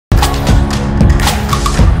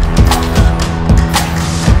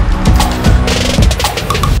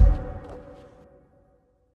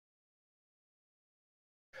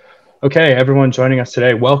Okay, everyone joining us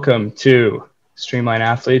today, welcome to Streamline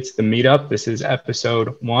Athletes, the meetup. This is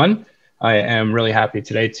episode 1. I am really happy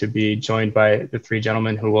today to be joined by the 3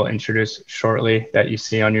 gentlemen who will introduce shortly that you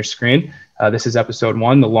see on your screen. This is episode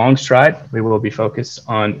 1, the long stride. We will be focused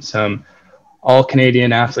on some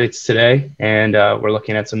all-Canadian athletes today, and we're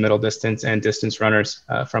looking at some middle distance and distance runners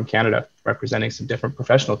from Canada, representing some different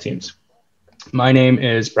professional teams. My name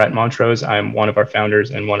is Brett Montrose. I'm one of our founders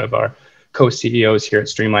and one of our co-CEOs here at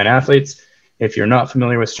Streamline Athletes. If you're not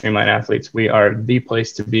familiar with Streamline Athletes, we are the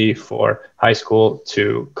place to be for high school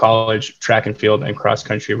to college, track and field, and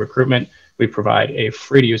cross-country recruitment. We provide a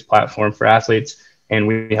free-to-use platform for athletes, and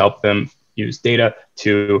we help them use data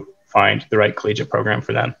to find the right collegiate program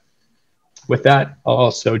for them. With that, I'll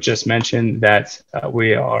also just mention that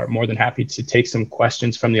we are more than happy to take some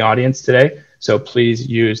questions from the audience today. So please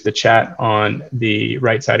use the chat on the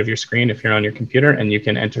right side of your screen if you're on your computer, and you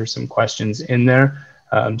can enter some questions in there.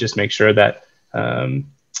 Just make sure that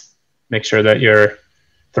you're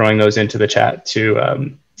throwing those into the chat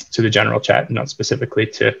to the general chat, not specifically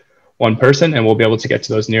to one person, and we'll be able to get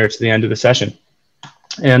to those nearer to the end of the session.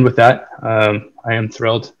 And with that, I am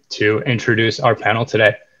thrilled to introduce our panel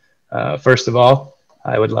today. First of all,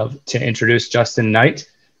 I would love to introduce Justyn Knight.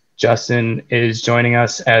 Justyn is joining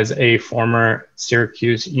us as a former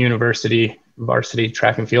Syracuse University varsity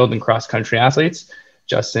track and field and cross-country athletes.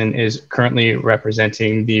 Justyn is currently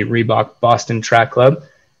representing the Reebok Boston Track Club.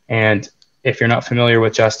 And if you're not familiar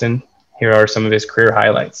with Justyn, here are some of his career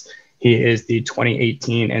highlights. He is the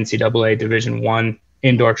 2018 NCAA Division I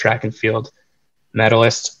indoor track and field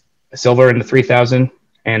medalist, a silver in the 3,000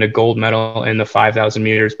 and a gold medal in the 5,000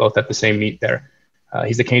 meters, both at the same meet there.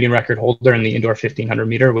 He's the Canadian record holder in the indoor 1,500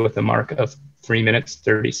 meter with a mark of 3 minutes,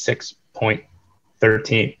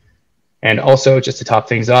 36.13. And also, just to top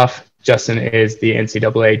things off, Justyn is the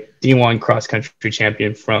NCAA D1 cross-country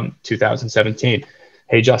champion from 2017.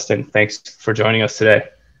 Hey, Justyn, thanks for joining us today.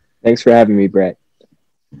 Thanks for having me, Brett.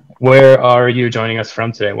 Where are you joining us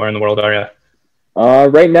from today? Where in the world are you?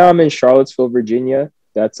 Right now, I'm in Charlottesville, Virginia.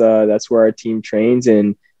 That's where our team trains,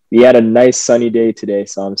 and we had a nice sunny day today,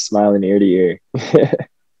 so I'm smiling ear to ear.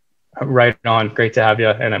 Right on. Great to have you,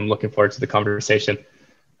 and I'm looking forward to the conversation.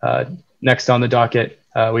 Next on the docket,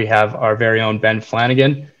 we have our very own Ben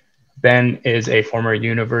Flanagan. Ben is a former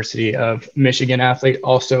University of Michigan athlete,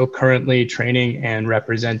 also currently training and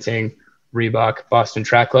representing Reebok Boston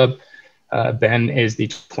Track Club. Ben is the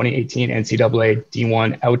 2018 NCAA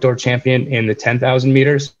D1 outdoor champion in the 10,000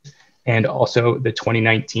 meters and also the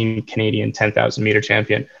 2019 Canadian 10,000 meter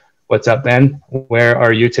champion. What's up, Ben? Where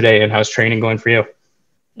are you today, and how's training going for you?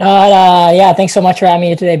 Yeah, thanks so much for having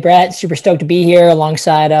me today, Brett. Super stoked to be here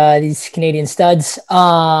alongside these Canadian studs.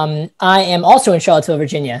 I am also in Charlottesville,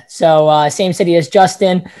 Virginia. So same city as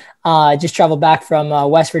Justyn. Just traveled back from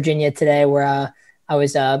West Virginia today, where I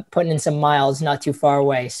was putting in some miles not too far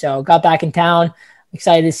away. So got back in town.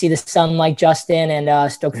 Excited to see the sun like Justyn,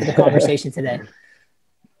 and stoked for the conversation today.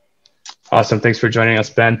 Awesome. Thanks for joining us,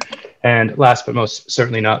 Ben. And last but most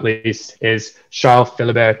certainly not least is Charles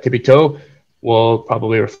Philibert-Thiboutot. We'll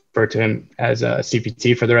probably refer to him as a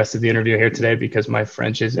CPT for the rest of the interview here today because my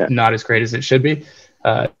French is not as great as it should be.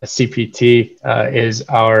 CPT is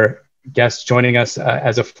our guest joining us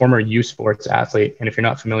as a former U Sports athlete. And if you're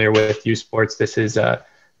not familiar with U Sports, this is the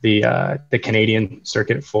Canadian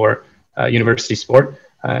circuit for university sport.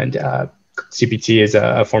 And CPT is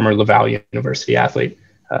a former Laval University athlete.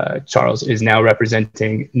 Charles is now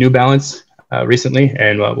representing New Balance recently,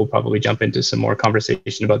 and we'll probably jump into some more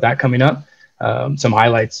conversation about that coming up. Some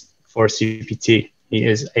highlights for CPT. He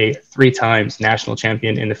is a 3 times national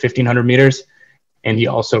champion in the 1,500 meters, and he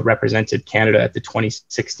also represented Canada at the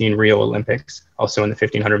 2016 Rio Olympics, also in the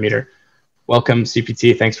 1,500 meter. Welcome,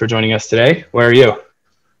 CPT. Thanks for joining us today. Where are you?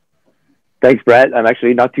 Thanks, Brett. I'm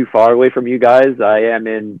actually not too far away from you guys. I am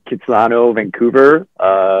in Kitsilano, Vancouver.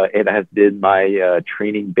 It has been my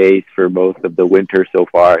training base for most of the winter so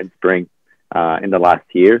far and spring in the last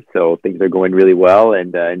year. So things are going really well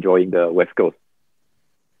and enjoying the West Coast.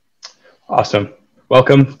 Awesome.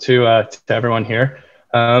 Welcome to everyone here.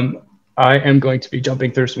 I am going to be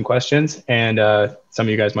jumping through some questions, and some of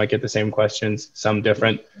you guys might get the same questions, some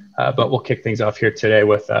different, but we'll kick things off here today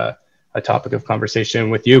with a topic of conversation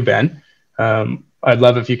with you, Ben. I'd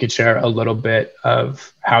love if you could share a little bit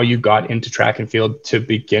of how you got into track and field to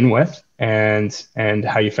begin with, and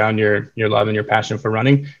how you found your love and your passion for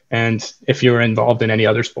running, and if you were involved in any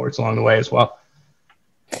other sports along the way as well.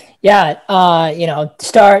 Yeah, to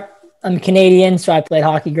start, I'm Canadian, so I played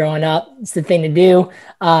hockey growing up. It's the thing to do.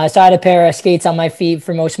 So I had a pair of skates on my feet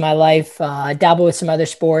for most of my life. Dabbled with some other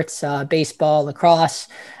sports, baseball, lacrosse.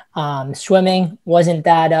 Swimming wasn't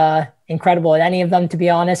that incredible at any of them, to be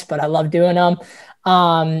honest, but I love doing them.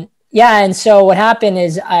 Yeah. And so what happened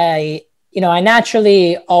is I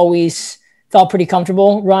naturally always felt pretty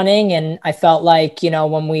comfortable running. And I felt like,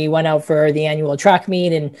 when we went out for the annual track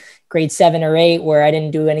meet in grade 7 or 8, where I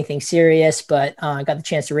didn't do anything serious, but got the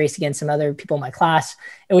chance to race against some other people in my class,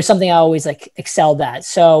 it was something I always excelled at.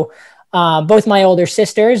 So both my older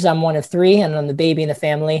sisters, I'm one of 3 and I'm the baby in the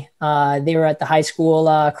family. They were at the high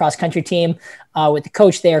school cross country team with the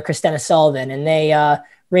coach there, Christina Sullivan, and they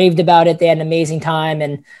raved about it. They had an amazing time.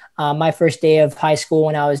 And my first day of high school,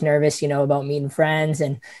 when I was nervous, about meeting friends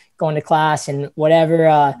and going to class and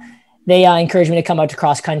whatever, they encouraged me to come out to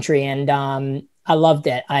cross country, and I loved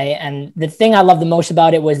it. And the thing I loved the most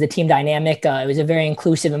about it was the team dynamic. It was a very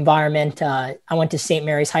inclusive environment. I went to St.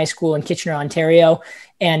 Mary's High School in Kitchener, Ontario,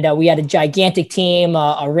 and we had a gigantic team,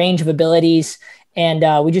 a range of abilities,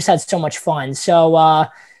 and we just had so much fun. So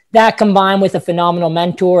that combined with a phenomenal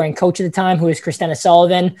mentor and coach at the time, who was Christina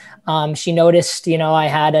Sullivan, she noticed, I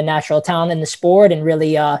had a natural talent in the sport and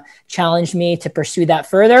really challenged me to pursue that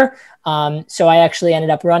further. So I actually ended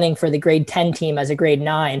up running for the grade 10 team as a grade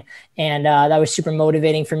 9. And that was super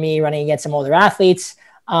motivating for me, running against some older athletes.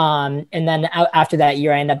 And then after that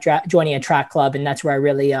year, I ended up joining a track club. And that's where I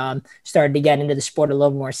really started to get into the sport a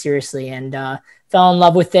little more seriously, and fell in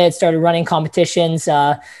love with it, started running competitions,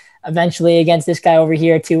 eventually against this guy over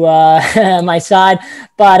here to my side.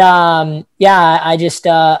 But yeah,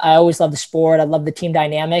 I always loved the sport. I loved the team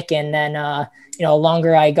dynamic. And then, the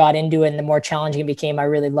longer I got into it and the more challenging it became, I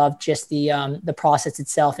really loved just the process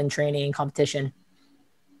itself in training and competition.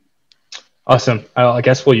 Awesome. I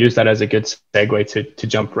guess we'll use that as a good segue to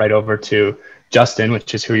jump right over to Justyn,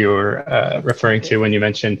 which is who you were referring to when you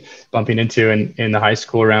mentioned bumping into in the high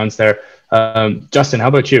school rounds there. Justyn, how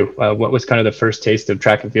about you? What was kind of the first taste of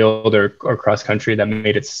track and field or cross country that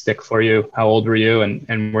made it stick for you? How old were you?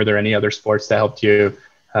 And were there any other sports that helped you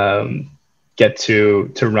get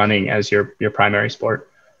to running as your primary sport?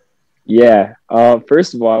 Yeah.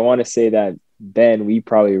 First of all, I want to say that Ben, we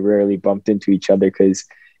probably rarely bumped into each other because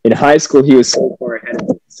in high school he was so far ahead of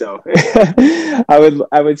me. So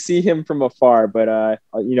I would see him from afar. But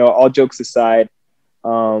all jokes aside,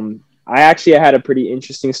 I actually had a pretty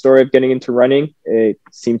interesting story of getting into running. It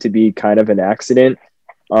seemed to be kind of an accident.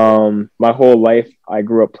 My whole life, I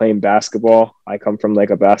grew up playing basketball. I come from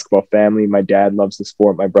a basketball family. My dad loves the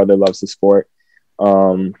sport. My brother loves the sport.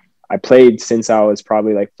 I played since I was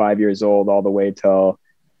probably 5 years old all the way till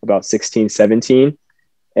about 16, 17.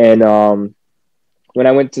 And when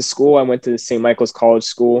I went to school, I went to St. Michael's College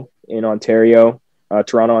School in Ontario,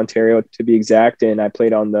 Toronto, Ontario to be exact. And I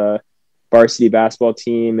played on the varsity basketball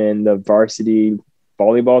team and the varsity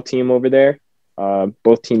volleyball team over there.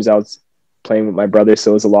 Both teams I was playing with my brother,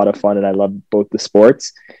 so it was a lot of fun, and I loved both the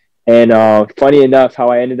sports. And funny enough, how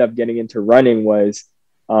I ended up getting into running was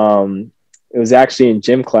it was actually in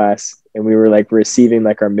gym class, and we were receiving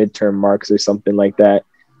our midterm marks or something like that.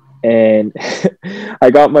 And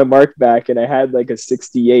I got my mark back, and I had a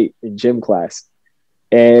 68 in gym class.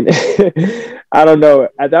 And I don't know,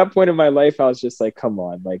 at that point in my life, I was just come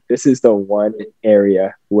on, this is the one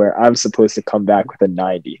area where I'm supposed to come back with a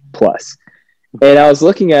 90 plus. And I was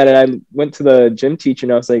looking at it. I went to the gym teacher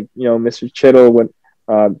and I was like, Mr. Chittle,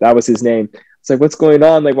 that was his name. It's what's going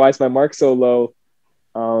on? Why is my mark so low?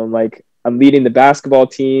 I'm leading the basketball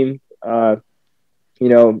team, or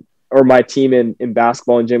my team in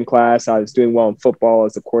basketball and gym class. I was doing well in football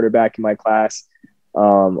as a quarterback in my class.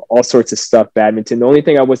 All sorts of stuff, badminton. The only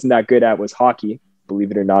thing I wasn't that good at was hockey,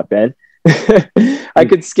 believe it or not, Ben. I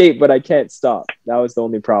could skate, but I can't stop. That was the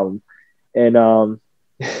only problem. And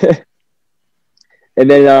and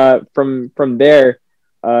then from there,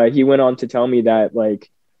 he went on to tell me that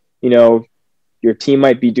your team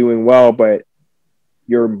might be doing well, but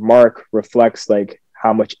your mark reflects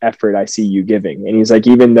how much effort I see you giving. And he's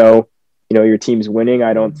even though your team's winning,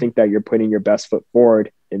 I don't think that you're putting your best foot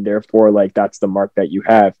forward, and therefore that's the mark that you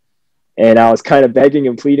have. And I was kind of begging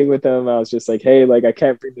and pleading with him. I was just hey, I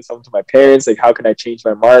can't bring this home to my parents. How can I change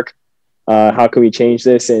my mark? How can we change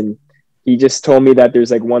this? And he just told me that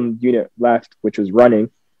there's one unit left, which was running.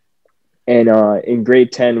 And in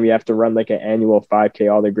grade 10, we have to run an annual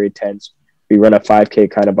 5K. All the grade 10s, we run a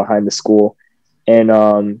 5K kind of behind the school.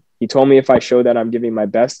 And he told me if I show that I'm giving my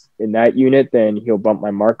best in that unit, then he'll bump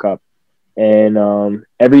my mark up. And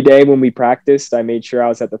every day when we practiced, I made sure I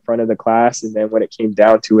was at the front of the class. And then when it came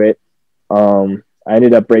down to it, I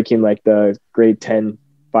ended up breaking the grade 10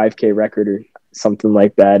 5K record or something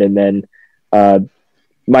like that. And then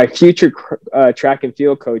my future track and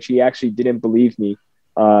field coach, he actually didn't believe me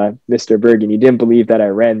Mr. Bergen, you didn't believe that I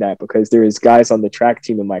ran that because there was guys on the track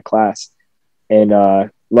team in my class.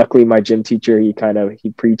 And luckily my gym teacher, he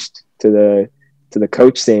preached to the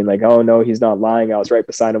coach saying like, oh no, he's not lying. I was right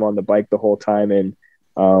beside him on the bike the whole time. And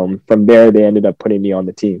from there, they ended up putting me on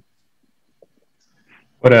the team.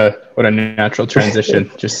 What a natural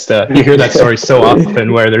transition. Just you hear that story so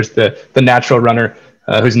often where there's the natural runner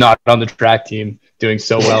who's not on the track team doing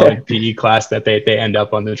so well in PE class that they end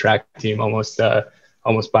up on the track team almost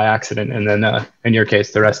by accident. And then in your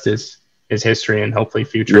case, the rest is history and hopefully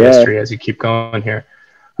future history as you keep going here.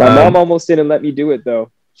 My mom almost didn't let me do it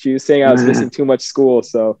though. She was saying I was missing too much school,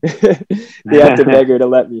 so they had to beg her to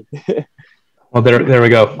let me. Well, there we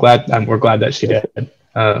go. We're glad that she did.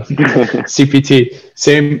 CPT,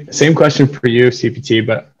 same question for you, CPT,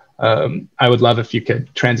 but I would love if you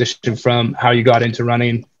could transition from how you got into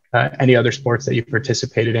running, any other sports that you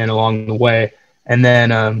participated in along the way, and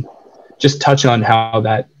then just touch on how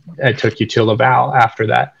that took you to Laval after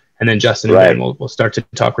that. And then Justyn, and then we'll start to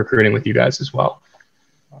talk recruiting with you guys as well.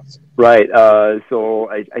 Right. So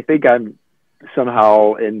I think I'm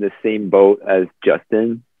somehow in the same boat as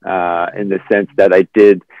Justyn, in the sense that I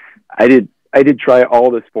did try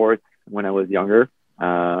all the sports when I was younger.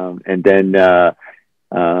 And then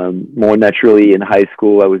more naturally in high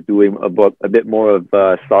school, I was doing a bit more of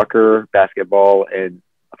soccer, basketball, and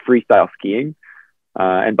freestyle skiing.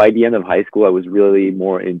 And by the end of high school, I was really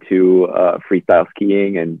more into freestyle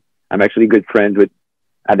skiing. And I'm actually good friends with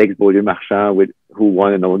Alex Beaulieu-Marchand, who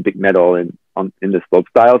won an Olympic medal in the slope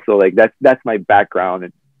style. So like that's my background.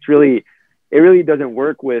 And it really doesn't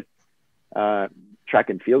work with track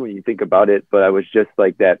and field when you think about it. But I was just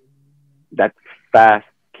like that fast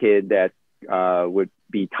kid that would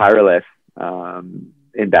be tireless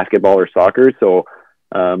in basketball or soccer. So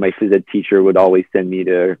my phys ed teacher would always send me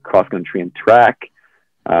to cross country and track.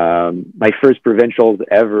 My first provincials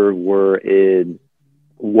ever were in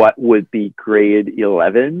what would be grade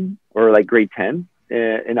 11 or like grade 10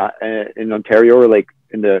 in Ontario, or like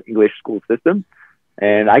in the English school system.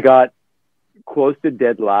 And I got close to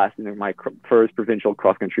dead last in my first provincial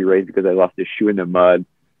cross country race because I lost a shoe in the mud.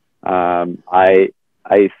 I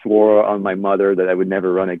swore on my mother that I would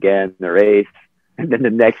never run again in the race. And then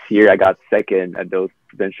the next year I got second at those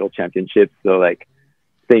provincial championships. So like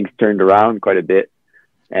things turned around quite a bit.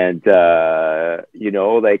 And,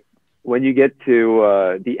 like when you get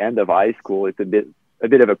to the end of high school, it's a bit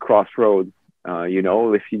of a crossroads.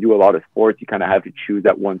 If you do a lot of sports, you kind of have to choose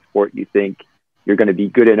that one sport you think you're going to be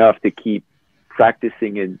good enough to keep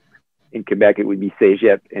practicing. In Quebec, it would be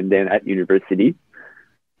Cégep, and then at university.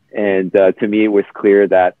 And to me, it was clear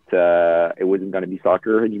that it wasn't going to be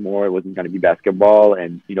soccer anymore. It wasn't going to be basketball.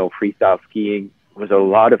 And, freestyle skiing was a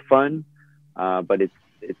lot of fun, but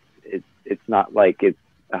it's not like it's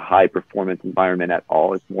a high performance environment at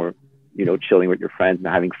all. It's more, chilling with your friends and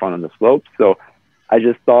having fun on the slopes. So I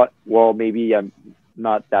just thought, well, maybe I'm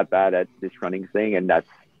not that bad at this running thing, and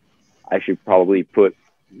I should probably put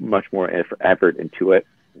much more effort into it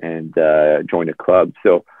and join a club.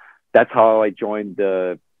 So that's how I joined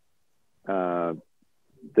the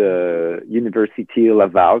University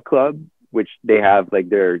Laval club, which they have like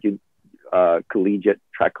their collegiate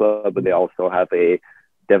track club, but they also have a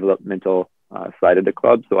developmental side of the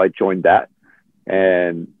club. So I joined that.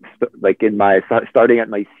 And starting at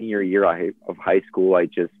my senior year of high school, I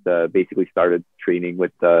just basically started training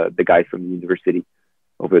with the guys from the university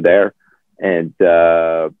over there. And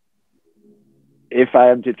if I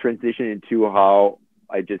am to transition into how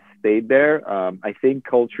I just stayed there, I think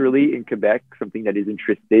culturally in Quebec, something that is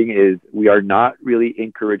interesting is we are not really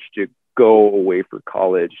encouraged to go away for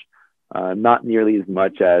college, not nearly as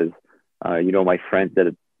much as, my friends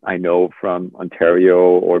that I know from Ontario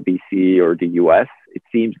or BC or the US. It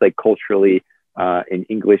seems like culturally in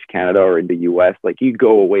English Canada or in the US, like you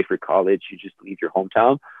go away for college, you just leave your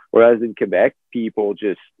hometown. Whereas in Quebec, people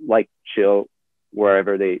just like chill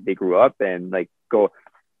wherever they grew up and like go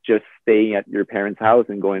just staying at your parents' house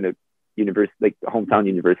and going to university, like hometown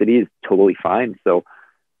university is totally fine. So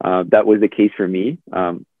that was the case for me.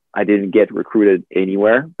 I didn't get recruited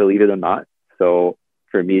anywhere, believe it or not. So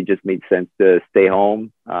for me, it just made sense to stay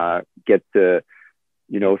home, get to,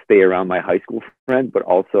 stay around my high school friends, but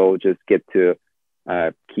also just get to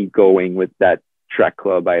keep going with that track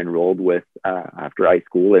club I enrolled with after high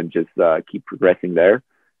school and just keep progressing there.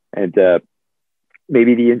 And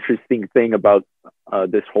maybe the interesting thing about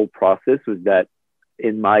this whole process was that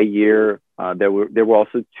in my year, there were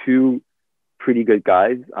also two pretty good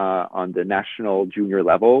guys on the national junior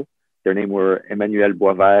level. Their name were Emmanuel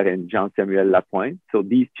Boisvert and Jean-Samuel Lapointe. So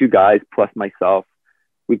these two guys plus myself,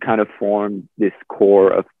 we kind of formed this core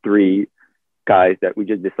of three guys that we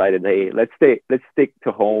just decided, hey, let's stick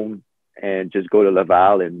to home and just go to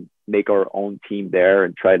Laval and make our own team there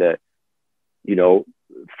and try to,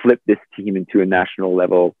 flip this team into a national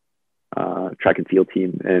level track and field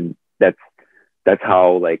team. And that's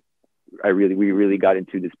how we really got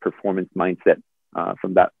into this performance mindset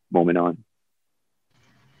from that moment on.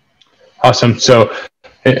 Awesome. So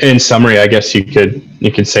in summary, I guess you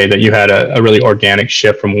could say that you had a really organic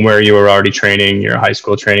shift from where you were already training, your high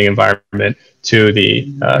school training environment, to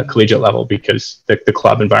the collegiate level, because the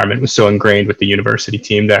club environment was so ingrained with the university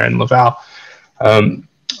team there in Laval.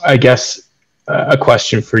 I guess a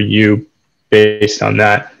question for you based on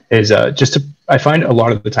that is I find a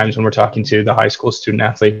lot of the times when we're talking to the high school student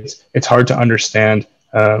athletes, it's hard to understand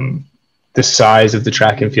the size of the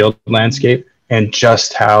track and field landscape and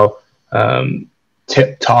just how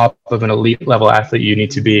tip top of an elite level athlete you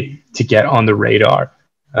need to be to get on the radar,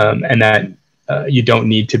 and that you don't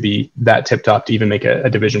need to be that tip top to even make a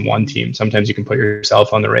Division I team. Sometimes you can put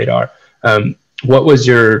yourself on the radar. What was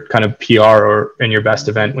your kind of PR and your best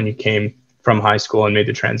event when you came from high school and made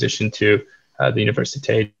the transition to the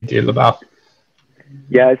Université de Laval?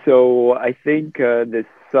 Yeah, so I think this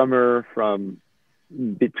summer from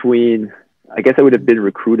between, I guess I would have been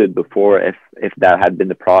recruited before if that had been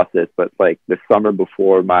the process, but like the summer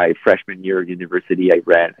before my freshman year at university, I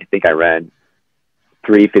ran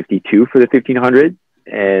 3:52 for the 1500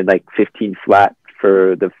 and like 15 flat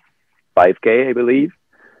for the 5K, I believe.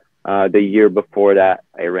 The year before that,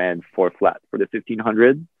 I ran 4 flat for the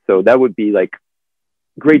 1500. So that would be like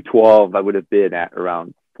grade 12. I would have been at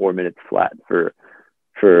around 4 minutes flat for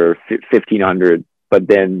 1500, but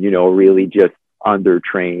then, really just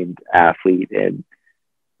undertrained athlete. And,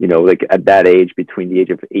 like at that age, between the age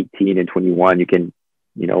of 18 and 21, you can,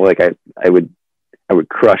 I would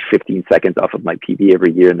crush 15 seconds off of my PB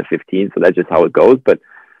every year in the 15. So that's just how it goes. But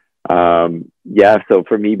so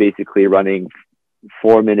for me, basically running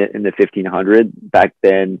 4 minute in the 1500 back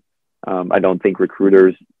then, I don't think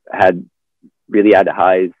recruiters had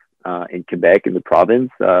highs in Quebec, in the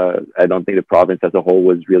province. I don't think the province as a whole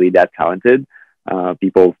was really that talented.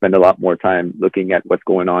 People spend a lot more time looking at what's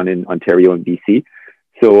going on in Ontario and BC.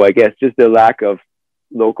 So I guess just the lack of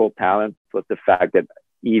local talent, plus the fact that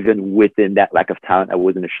even within that lack of talent, I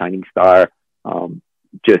wasn't a shining star,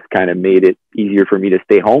 just kind of made it easier for me to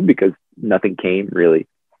stay home because nothing came really.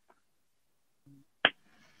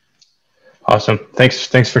 Awesome.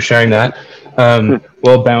 Thanks for sharing that.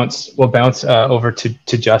 We'll bounce over to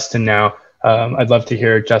Justyn now. I'd love to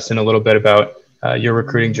hear, Justyn, a little bit about your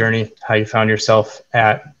recruiting journey, how you found yourself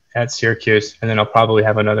at Syracuse, and then I'll probably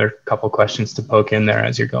have another couple questions to poke in there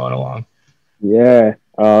as you're going along. Yeah.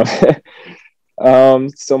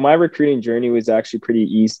 So my recruiting journey was actually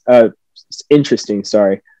pretty interesting.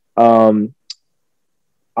 Sorry. I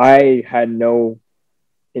had no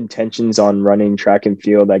intentions on running track and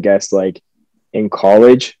field, I guess, like in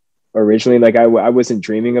college originally. Like I wasn't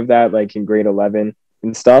dreaming of that, like in grade 11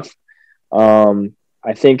 and stuff.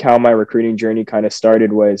 I think how my recruiting journey kind of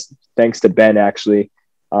started was thanks to Ben, actually.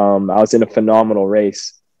 I was in a phenomenal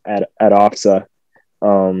race at OFSA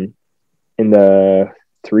in the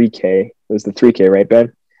 3K. It was the 3K, right,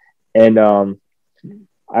 Ben? And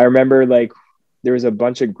I remember like there was a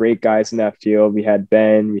bunch of great guys in that field. We had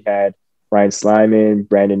Ben, we had Ryan Slyman,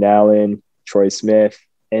 Brandon Allen, Troy Smith.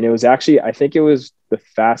 And it was actually, I think it was the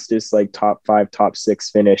fastest like top 5, top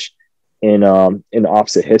 6 finish in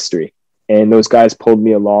OFSA history. And those guys pulled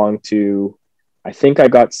me along to, I think I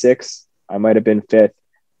got 6th. I might have been 5th.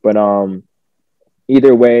 But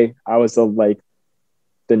either way, I was the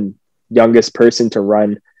youngest person to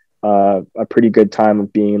run a pretty good time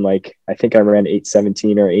of being like, I think I ran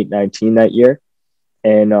 8:17 or 8:19 that year.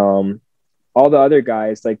 And all the other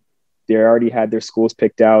guys, like they already had their schools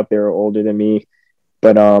picked out. They were older than me,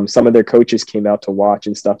 but some of their coaches came out to watch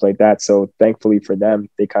and stuff like that. So thankfully for them,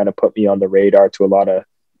 they kind of put me on the radar to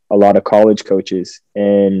a lot of college coaches.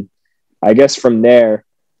 And I guess from there,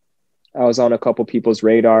 I was on a couple people's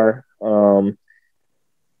radar.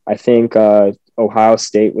 I think Ohio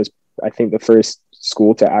State was, I think, the first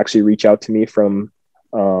school to actually reach out to me from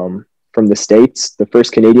the States. The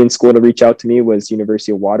first Canadian school to reach out to me was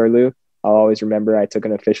University of Waterloo. I'll always remember I took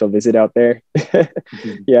an official visit out there.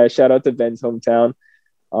 Yeah, shout out to Ben's hometown.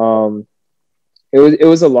 It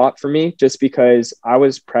was a lot for me just because I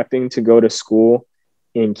was prepping to go to school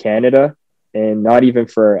in Canada and not even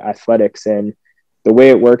for athletics. And the way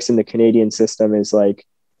it works in the Canadian system is like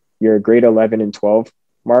your grade 11 and 12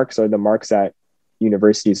 marks are the marks that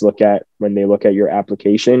universities look at when they look at your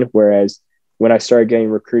application. Whereas when I started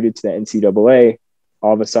getting recruited to the NCAA,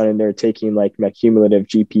 all of a sudden they're taking like my cumulative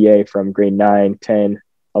GPA from grade 9, 10,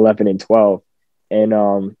 11, and 12.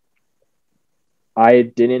 And I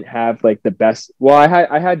didn't have like the best. Well,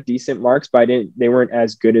 I had decent marks, but they weren't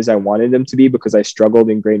as good as I wanted them to be because I struggled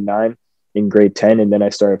in grade 9, in grade 10, and then I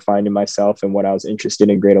started finding myself in what I was interested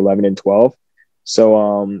in grade 11 and 12.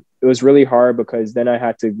 So it was really hard because then I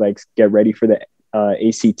had to like get ready for the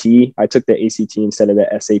ACT. I took the ACT instead of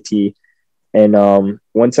the SAT. And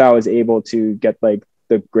once I was able to get like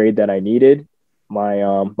the grade that I needed, my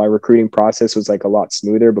recruiting process was like a lot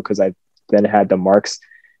smoother because I then had the marks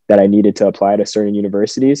that I needed to apply to certain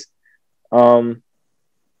universities.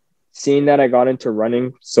 Seeing that I got into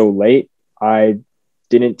running so late, I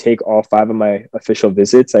didn't take all 5 of my official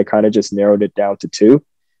visits. I kind of just narrowed it down to 2,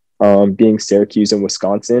 being Syracuse and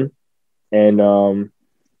Wisconsin. And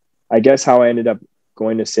I guess how I ended up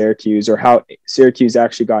going to Syracuse, or how Syracuse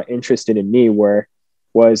actually got interested in me,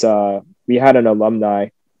 was we had an alumni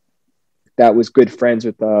that was good friends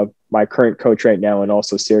with my current coach right now, and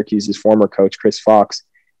also Syracuse's former coach, Chris Fox.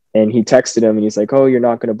 And he texted him and he's like, "Oh, you're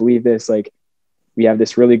not going to believe this. Like, we have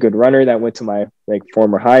this really good runner that went to my like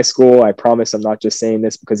former high school. I promise I'm not just saying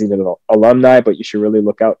this because he's an alumni, but you should really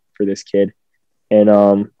look out for this kid." And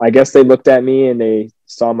I guess they looked at me and they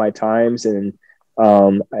saw my times, and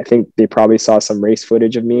I think they probably saw some race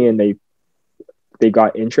footage of me, and they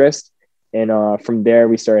got interest. And from there,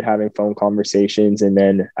 we started having phone conversations. And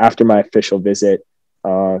then after my official visit,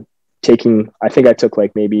 I think I took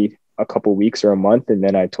like maybe a couple weeks or a month, and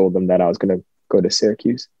then I told them that I was going to go to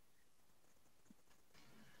Syracuse.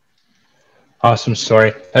 Awesome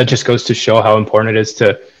story. That just goes to show how important it is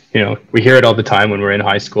to, we hear it all the time when we're in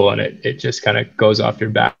high school, and it just kind of goes off your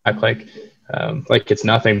back like it's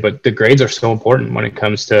nothing. But the grades are so important when it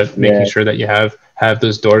comes to making sure that you have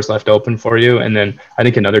those doors left open for you. And then I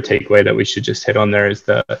think another takeaway that we should just hit on there is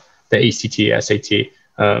the ACT, SAT.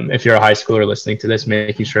 If you're a high schooler listening to this,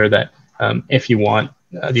 making sure that if you want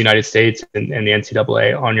the United States and the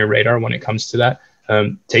NCAA on your radar when it comes to that,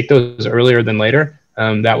 take those earlier than later.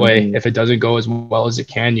 That way, if it doesn't go as well as it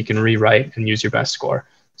can, you can rewrite and use your best score.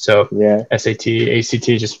 So SAT, ACT,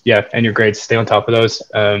 and your grades, stay on top of those.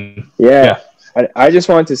 I just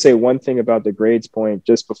wanted to say one thing about the grades point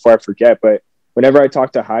just before I forget. But whenever I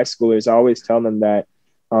talk to high schoolers, I always tell them that,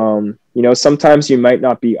 sometimes you might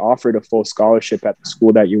not be offered a full scholarship at the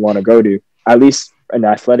school that you want to go to, at least an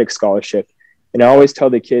athletic scholarship. And I always tell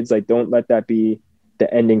the kids, like, don't let that be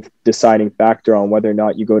the deciding factor on whether or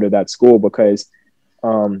not you go to that school, because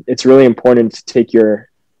it's really important to take your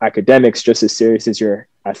academics just as serious as your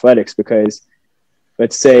athletics. Because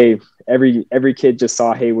let's say every kid just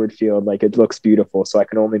saw Hayward Field, like, it looks beautiful. So I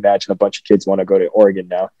can only imagine a bunch of kids want to go to Oregon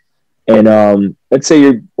now. And let's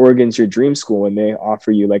say Oregon's your dream school and they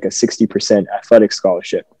offer you like a 60% athletic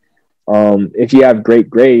scholarship. If you have great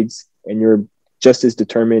grades and you're just as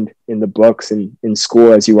determined in the books and in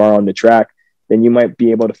school as you are on the track, then you might be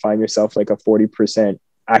able to find yourself like a 40%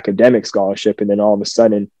 academic scholarship. And then all of a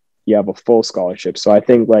sudden you have a full scholarship. So I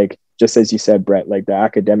think, like, just as you said, Brett, like, the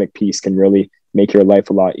academic piece can really make your life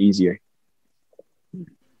a lot easier.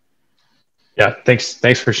 Yeah.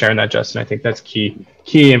 Thanks for sharing that, Justyn. I think that's key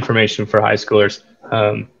information for high schoolers.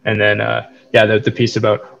 And then, the piece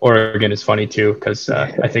about Oregon is funny too, because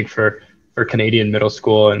I think for Canadian middle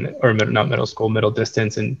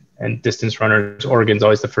distance and distance runners, Oregon's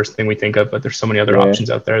always the first thing we think of, but there's so many other options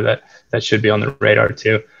out there that should be on the radar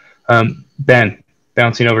too. Ben,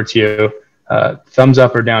 bouncing over to you, thumbs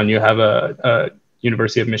up or down, you have a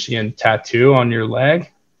University of Michigan tattoo on your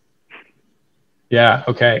leg? Yeah.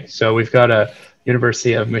 Okay. So we've got a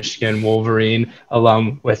University of Michigan Wolverine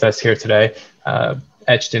alum with us here today,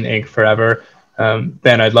 etched in ink forever.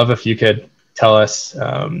 Ben, I'd love if you could tell us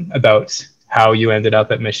about how you ended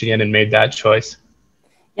up at Michigan and made that choice.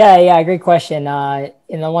 Yeah, great question. And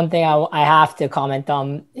the one thing I have to comment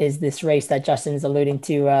on is this race that Justyn's alluding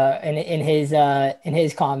to in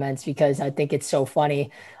his comments, because I think it's so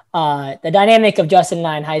funny. The dynamic of Justyn and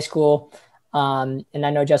I in high school, and I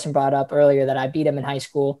know Justyn brought up earlier that I beat him in high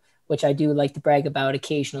school, which I do like to brag about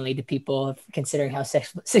occasionally to people, considering how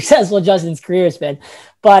successful Justyn's career has been.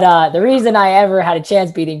 But the reason I ever had a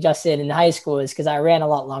chance beating Justyn in high school is because I ran a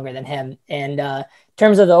lot longer than him. And in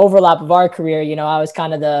terms of the overlap of our career, I was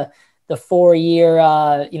kind of the 4-year,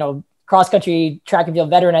 cross-country track and field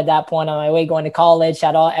veteran at that point, on my way going to college,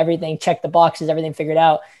 had everything, checked the boxes, everything figured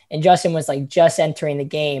out. And Justyn was like just entering the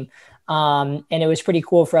game. And it was pretty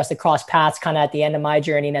cool for us to cross paths kind of at the end of my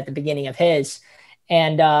journey and at the beginning of his.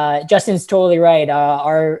 And Justyn's totally right.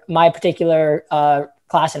 My particular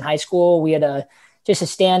class in high school, we had just a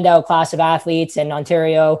standout class of athletes in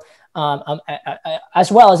Ontario.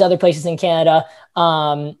 as well as other places in Canada.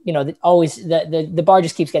 The bar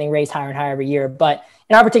just keeps getting raised higher and higher every year. But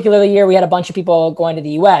in our particular year, we had a bunch of people going to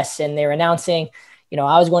the US, and they were announcing,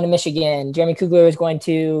 I was going to Michigan, Jeremy Kugler was going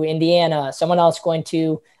to Indiana, someone else going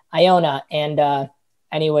to Iona. And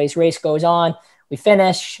anyways, race goes on. We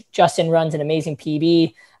finish. Justyn runs an amazing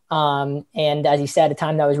PB. And as he said, a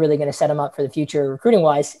time that was really going to set him up for the future recruiting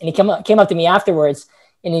wise. And he came up to me afterwards,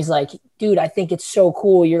 and he's like, dude, I think it's so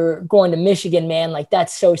cool. You're going to Michigan, man. Like,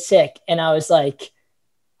 that's so sick. And I was like,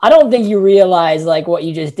 I don't think you realize like what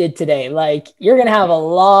you just did today. Like, you're going to have a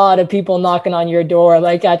lot of people knocking on your door,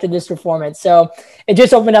 like after this performance. So it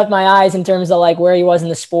just opened up my eyes in terms of like where he was in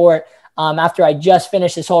the sport. After I just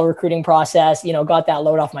finished this whole recruiting process, got that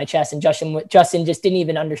load off my chest, and Justyn just didn't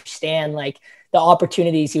even understand like the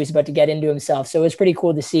opportunities he was about to get into himself. So it was pretty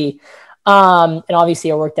cool to see. And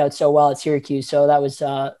obviously it worked out so well at Syracuse. So that was,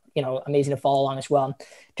 amazing to follow along as well.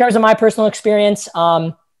 In terms of my personal experience,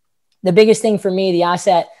 the biggest thing for me, the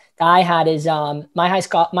asset that I had is my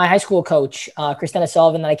high school coach, Christina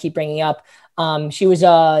Sullivan, that I keep bringing up. She was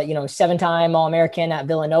a 7-time All-American at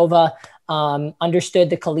Villanova,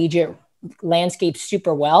 understood the collegiate landscape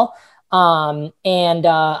super well. I had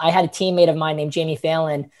a teammate of mine named Jamie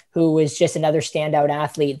Phelan, who was just another standout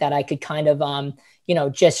athlete that I could kind of,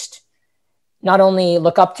 just not only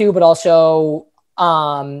look up to, but also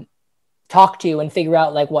talk to and figure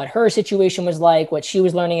out like what her situation was like, what she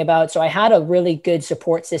was learning about. So I had a really good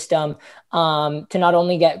support system to not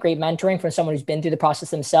only get great mentoring from someone who's been through the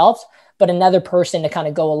process themselves, but another person to kind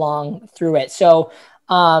of go along through it. So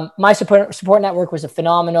my support network was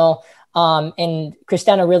phenomenal. And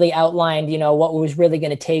Christina really outlined, what it was really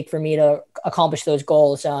going to take for me to accomplish those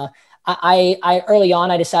goals. I early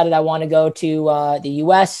on, I decided I want to go to the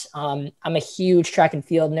US. I'm a huge track and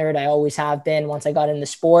field nerd. I always have been once I got in the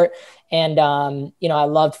sport. And, I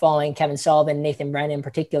loved following Kevin Sullivan, Nathan Brennan in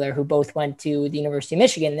particular, who both went to the University of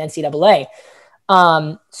Michigan and NCAA.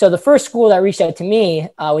 So the first school that reached out to me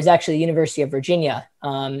was actually the University of Virginia.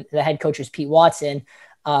 The head coach was Pete Watson,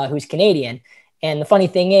 who's Canadian. And the funny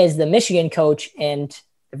thing is, the Michigan coach and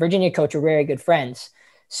the Virginia coach are very good friends.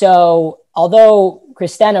 So although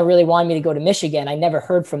Christina really wanted me to go to Michigan, I never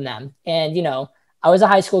heard from them. And, I was a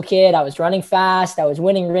high school kid. I was running fast. I was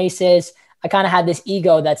winning races. I kind of had this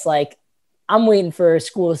ego that's like, I'm waiting for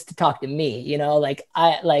schools to talk to me,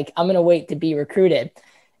 I'm going to wait to be recruited.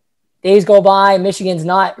 Days go by, Michigan's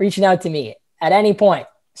not reaching out to me at any point.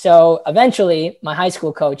 So eventually my high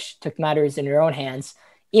school coach took matters in her own hands,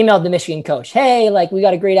 emailed the Michigan coach, hey, like, we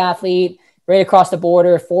got a great athlete right across the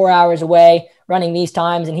border, 4 hours away, running these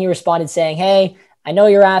times. And he responded saying, hey, I know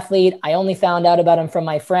your athlete. I only found out about him from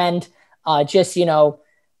my friend.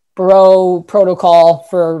 Bro protocol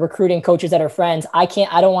for recruiting coaches that are friends. I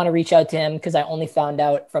don't want to reach out to him because I only found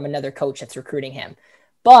out from another coach that's recruiting him.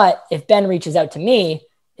 But if Ben reaches out to me,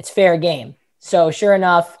 it's fair game. So sure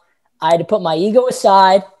enough, I had to put my ego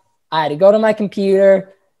aside. I had to go to my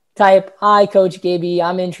computer, type, hi, Coach Gibby,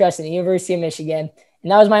 I'm interested in the University of Michigan.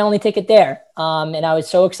 And that was my only ticket there. And I was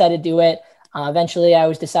so excited to do it. Eventually, I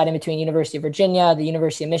was deciding between University of Virginia, the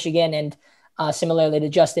University of Michigan, and similarly to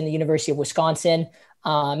Justyn, the University of Wisconsin.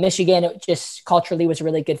 Michigan, it just culturally was a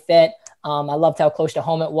really good fit. I loved how close to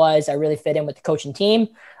home it was. I really fit in with the coach and team.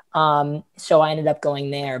 So I ended up going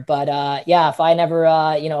there. But if I never,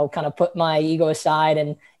 kind of put my ego aside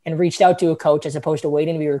and reached out to a coach as opposed to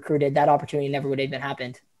waiting to be recruited, that opportunity never would have even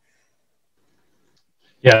happened.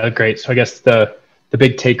 Yeah, great. So I guess the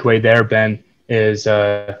big takeaway there, Ben, is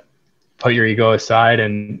put your ego aside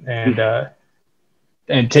and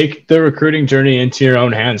take the recruiting journey into your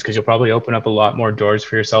own hands, because you'll probably open up a lot more doors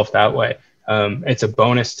for yourself that way. It's a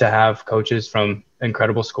bonus to have coaches from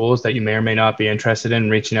incredible schools that you may or may not be interested in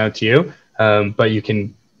reaching out to you, but you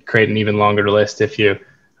can create an even longer list if you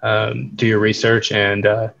do your research and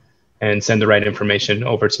send the right information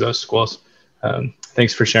over to those schools.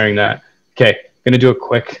 Thanks for sharing that. Okay, going to do a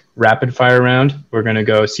quick rapid fire round. We're going to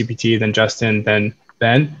go CPT, then Justyn, then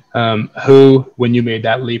Ben. Who, when you made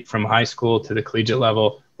that leap from high school to the collegiate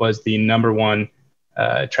level, was the number one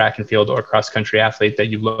track and field or cross country athlete that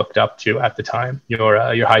you looked up to at the time,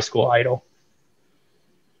 your high school idol?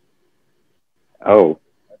 Oh,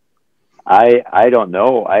 I don't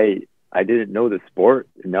know. I didn't know the sport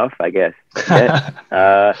enough, I guess.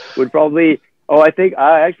 Yes. Would probably. Oh, I think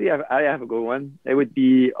I have a good one. It would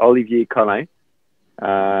be Olivier Collin.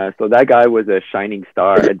 So that guy was a shining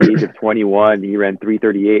star. At the age of 21, he ran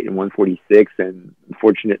 3:38 and 1:46, and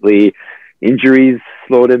unfortunately, injuries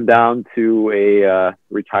slowed him down to a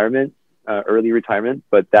early retirement.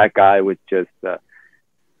 But that guy was just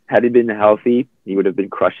had he been healthy, he would have been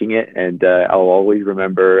crushing it. And I'll always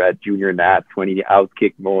remember at junior Nats when he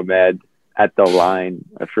outkicked Mohamed at the line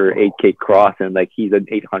for 8K cross, and like he's an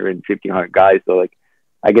 800 and 1500 guy. So like,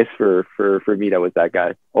 I guess for me, that was that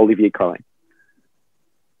guy, Olivier Collin.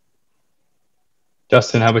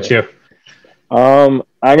 Justyn, how about you? I'm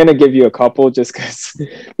gonna give you a couple just because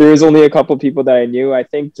there was only a couple people that I knew. I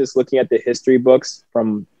think just looking at the history books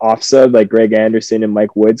from OFSA, like Greg Anderson and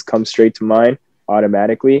Mike Woods come straight to mind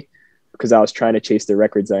automatically because I was trying to chase the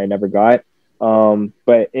records that I never got.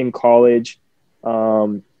 But in college,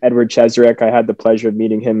 Edward Cheserek, I had the pleasure of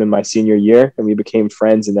meeting him in my senior year, and we became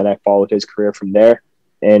friends, and then I followed his career from there.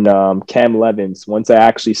 And Cam Levins, once I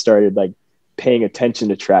actually started like paying attention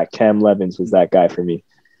to track, Cam Levins was that guy for me.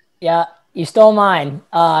 Yeah, you stole mine.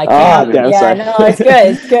 Damn, yeah, sorry. No, it's good.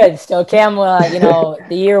 It's good. So Cam, the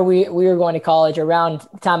year we were going to college, around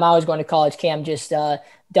the time I was going to college, Cam just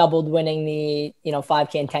doubled winning the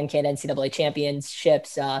 5K and 10K NCAA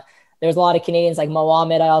championships. There's a lot of Canadians like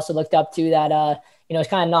Mohamed I also looked up to that was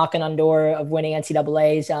kind of knocking on door of winning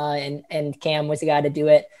NCAAs, and Cam was the guy to do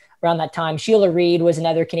it around that time. Sheila Reed was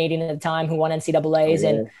another Canadian at the time who won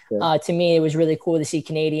NCAAs, to me it was really cool to see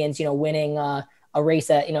Canadians winning a race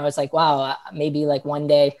that it's like, wow, maybe like one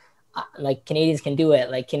day like Canadians can do it.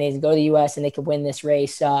 Like Canadians go to the US and they could win this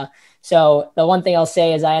race. So the one thing I'll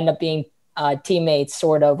say is I end up being teammates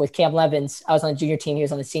sort of with Cam Levins. I was on the junior team. He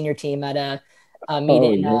was on the senior team at a meet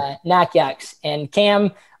in NACYACS, and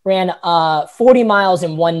Cam ran 40 miles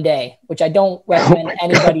in one day, which I don't recommend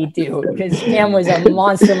anybody do because Cam was a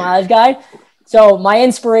monster mileage guy. So my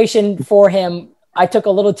inspiration for him, I took a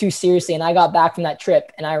little too seriously, and I got back from that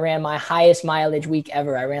trip and I ran my highest mileage week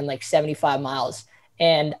ever. I ran like 75 miles,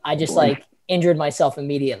 and I just like injured myself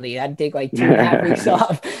immediately. I had to take like 2.5 weeks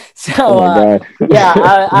off. So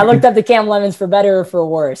I looked up to Cam Levins for better or for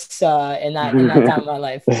worse in that time of my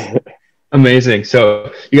life. Amazing.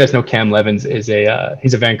 So you guys know Cam Levins is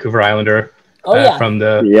he's a Vancouver Islander from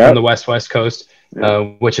the West Coast,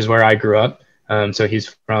 which is where I grew up. So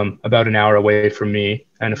he's from about an hour away from me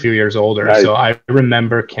and a few years older. Nice. So I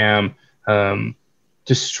remember Cam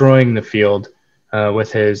destroying the field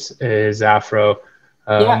with his afro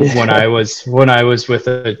when I was with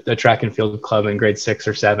a track and field club in grade 6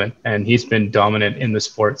 or 7, and he's been dominant in the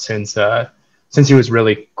sport since he was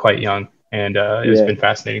really quite young. And it's been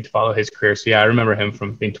fascinating to follow his career. So I remember him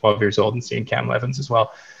from being 12 years old and seeing Cam Levins as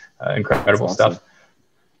well. Incredible stuff.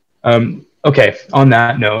 Okay, on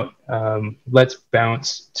that note, let's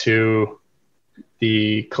bounce to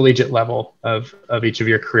the collegiate level of each of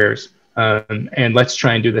your careers. And let's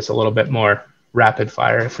try and do this a little bit more rapid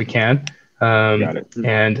fire if we can.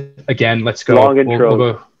 And again, let's go. Long intro.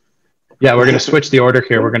 We'll go. Yeah, we're going to switch the order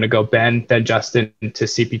here. We're going to go Ben, then Justyn to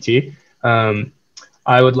CPT.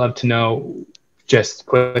 I would love to know just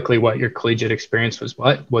quickly what your collegiate experience was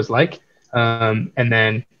like, and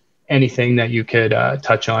then anything that you could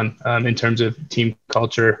touch on in terms of team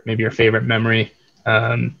culture, maybe your favorite memory,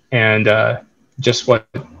 and just what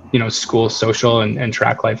school, social, and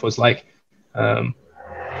track life was like.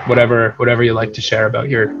 Whatever you like to share about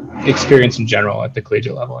your experience in general at the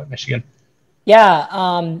collegiate level at Michigan. Yeah.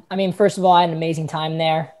 First of all, I had an amazing time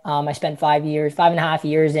there. I spent 5.5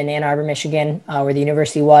 years in Ann Arbor, Michigan, where the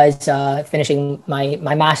university was, finishing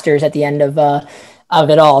my master's at the end of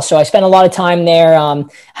it all. So I spent a lot of time there,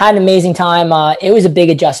 had an amazing time. It was a big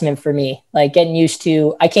adjustment for me, like getting used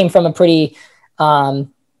to, I came from a pretty, I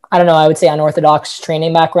would say unorthodox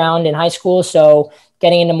training background in high school. So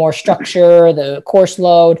getting into more structure, the course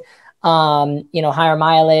load, higher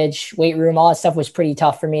mileage, weight room, all that stuff was pretty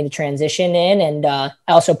tough for me to transition in. And I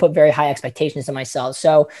also put very high expectations to myself.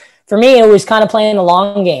 So for me, it was kind of playing a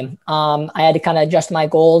long game. I had to kind of adjust my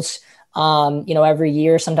goals, every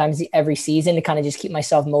year, sometimes every season, to kind of just keep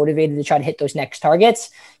myself motivated to try to hit those next targets.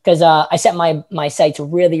 Because I set my sights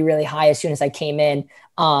really, really high as soon as I came in.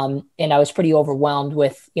 And I was pretty overwhelmed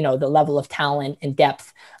with, the level of talent and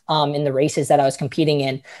depth in the races that I was competing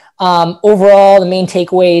in. Overall, the main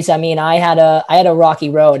takeaways, I had a rocky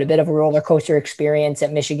road, a bit of a roller coaster experience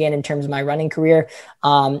at Michigan in terms of my running career.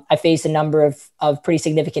 I faced a number of pretty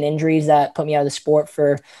significant injuries that put me out of the sport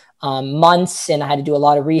for months, and I had to do a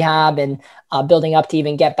lot of rehab and building up to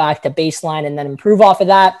even get back to baseline and then improve off of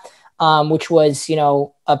that, which was,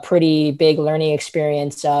 a pretty big learning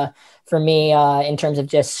experience for me in terms of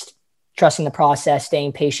just trusting the process,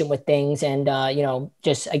 staying patient with things, and,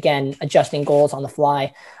 just, again, adjusting goals on the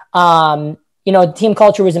fly. Team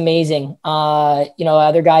culture was amazing.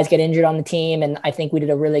 Other guys get injured on the team, and I think we did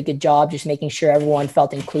a really good job just making sure everyone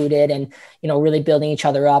felt included and, really building each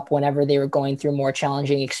other up whenever they were going through more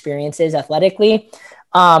challenging experiences athletically.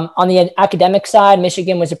 On the academic side,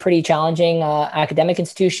 Michigan was a pretty challenging academic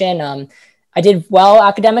institution. I did well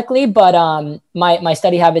academically, but my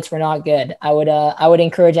study habits were not good. I would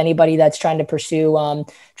encourage anybody that's trying to pursue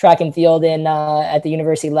track and field at the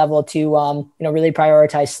university level to really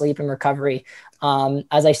prioritize sleep and recovery.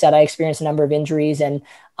 As I said, I experienced a number of injuries, and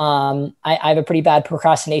I have a pretty bad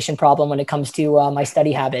procrastination problem when it comes to my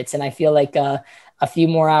study habits. And I feel like a few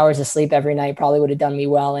more hours of sleep every night probably would have done me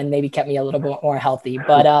well and maybe kept me a little bit more healthy.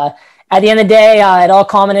 But at the end of the day, it all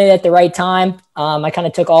culminated at the right time. I kind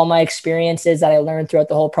of took all my experiences that I learned throughout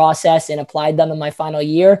the whole process and applied them in my final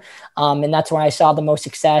year. And that's where I saw the most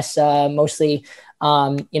success, mostly,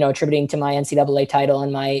 attributing to my NCAA title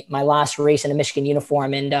and my last race in a Michigan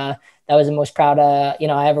uniform. And that was the most proud,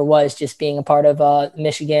 I ever was, just being a part of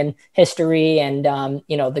Michigan history and,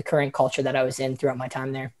 the current culture that I was in throughout my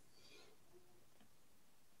time there.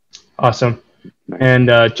 Awesome. And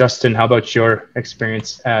Justyn, how about your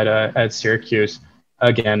experience at Syracuse?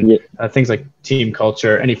 Again, things like team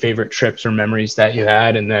culture, any favorite trips or memories that you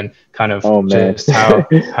had, and then kind of just how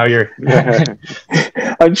you're.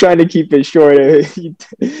 I'm trying to keep it short.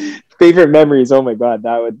 Favorite memories. Oh my God,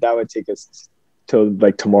 that would take us till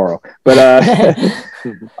like tomorrow. But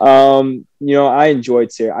I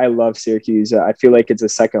enjoyed Syracuse. I love Syracuse. I feel like it's a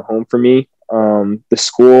second home for me. The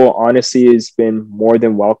school honestly has been more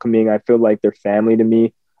than welcoming. I feel like they're family to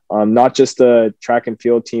me. Not just the track and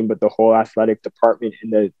field team, but the whole athletic department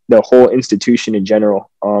and the whole institution in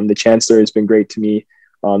general. The chancellor has been great to me.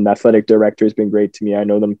 The athletic director has been great to me. I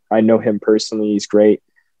know him personally. He's great.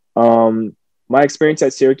 My experience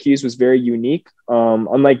at Syracuse was very unique.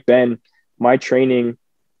 Unlike Ben, my training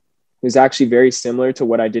was actually very similar to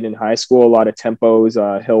what I did in high school. A lot of tempos,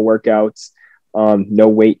 hill workouts, no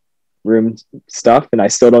weight room stuff. And I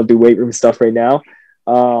still don't do weight room stuff right now.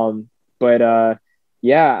 When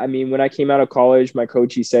I came out of college, my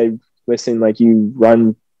coach, he said, listen, like you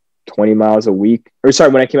run 20 miles a week,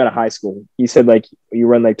 when I came out of high school, he said, like, you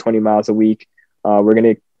run like 20 miles a week. We're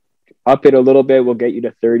going to up it a little bit. We'll get you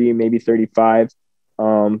to 30, maybe 35.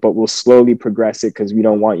 But we'll slowly progress it because we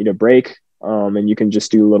don't want you to break. And you can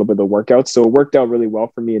just do a little bit of the workout. So it worked out really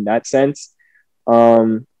well for me in that sense.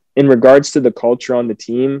 In regards to the culture on the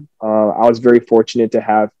team, I was very fortunate to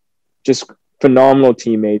have just phenomenal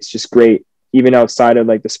teammates, just great. Even outside of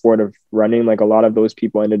like the sport of running, like a lot of those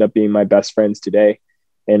people ended up being my best friends today,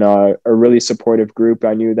 and a really supportive group.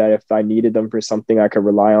 I knew that if I needed them for something, I could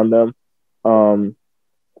rely on them.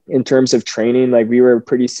 In terms of training, like we were a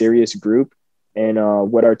pretty serious group, and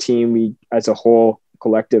what our team, we as a whole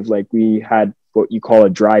collective, like we had what you call a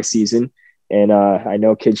dry season. And I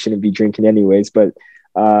know kids shouldn't be drinking anyways, but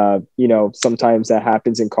sometimes that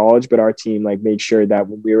happens in college, but our team like made sure that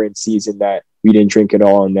when we were in season that we didn't drink at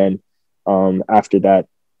all. And then after that,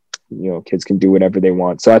 kids can do whatever they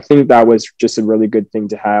want. So I think that was just a really good thing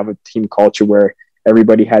to have, a team culture where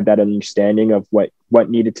everybody had that understanding of what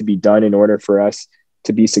needed to be done in order for us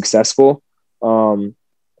to be successful.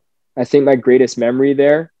 I think my greatest memory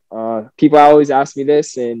there, people always ask me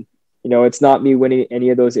this, and it's not me winning any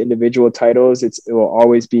of those individual titles. It will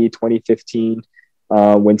always be 2015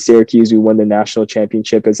 when Syracuse, we won the national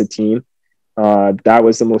championship as a team. That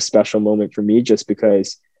was the most special moment for me, just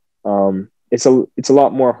because it's a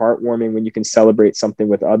lot more heartwarming when you can celebrate something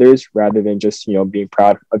with others rather than just being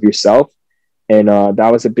proud of yourself. And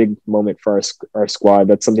that was a big moment for our squad.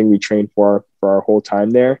 That's something we trained for our whole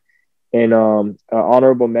time there. And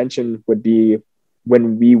honorable mention would be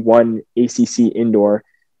when we won ACC indoor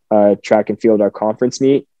track and field, our conference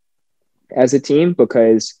meet as a team,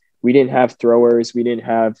 because we didn't have throwers, we didn't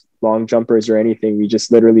have long jumpers or anything. We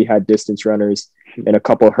just literally had distance runners and a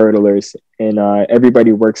couple hurdlers, and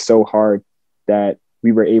everybody worked so hard that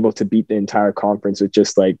we were able to beat the entire conference with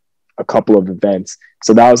just like a couple of events.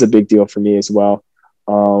 So that was a big deal for me as well.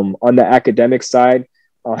 On the academic side,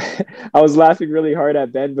 I was laughing really hard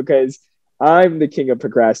at Ben because I'm the king of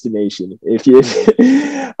procrastination.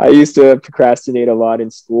 I used to procrastinate a lot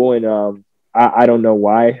in school, and I don't know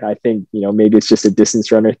why. I think, maybe it's just a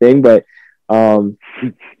distance runner thing, but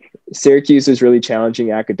Syracuse is really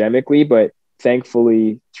challenging academically, but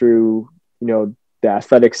thankfully through, the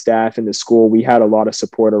athletic staff and the school, we had a lot of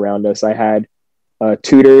support around us. I had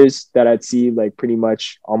tutors that I'd see like pretty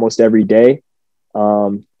much almost every day.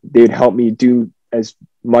 They'd help me do as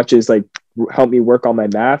much as like help me work on my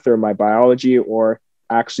math or my biology, or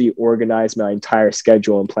actually organize my entire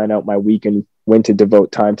schedule and plan out my week and when to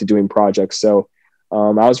devote time to doing projects. So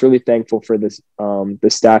I was really thankful for this, the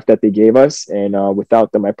staff that they gave us. And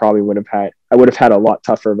without them, I would have had a lot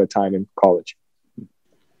tougher of a time in college.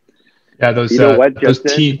 Yeah, those you know what, those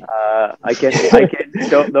Justyn? I can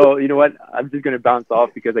don't know. You know what? I'm just gonna bounce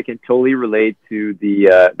off because I can totally relate to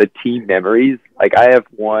the team memories. Like I have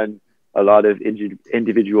won a lot of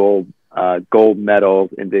individual gold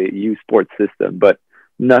medals in the U sports system, but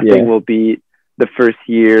nothing will beat the first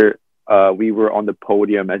year we were on the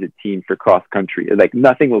podium as a team for cross country. Like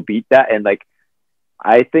nothing will beat that. And like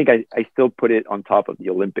I think I still put it on top of the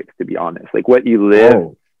Olympics, to be honest. Like what you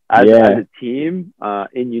live as a team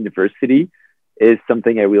in university is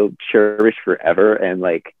something I will cherish forever. And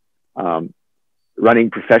like running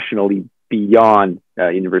professionally beyond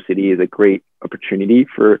university is a great opportunity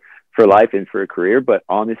for life and for a career. But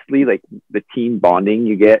honestly, like the team bonding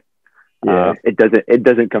you get, it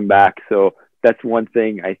doesn't come back. So that's one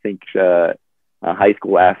thing I think a high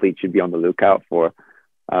school athlete should be on the lookout for.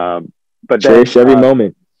 But cherish every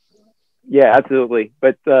moment. Yeah, absolutely.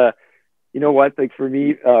 But you know what? Like for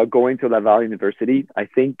me, going to Laval University, I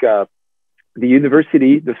think the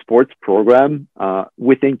university, the sports program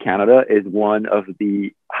within Canada is one of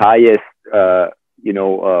the highest,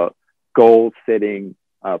 goal-setting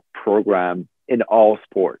program in all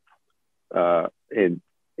sports in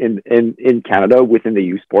Canada within the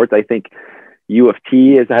U sports. I think U of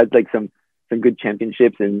T has had like some good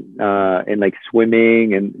championships in like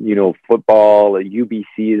swimming and football.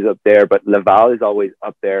 UBC is up there, but Laval is always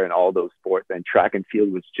up there in all those sports. And track and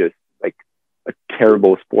field was just like a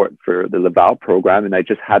terrible sport for the Laval program. And I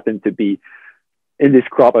just happened to be in this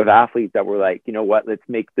crop of athletes that were like, you know what, let's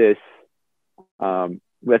make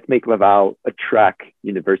Laval a track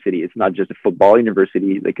university. It's not just a football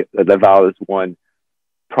university. Like Laval has won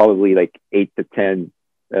probably like 8 to 10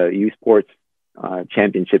 U sports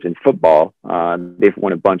championships in football. They've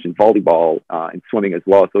won a bunch in volleyball and swimming as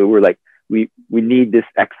well. So we were like, we need this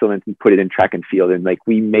excellence and put it in track and field. And like,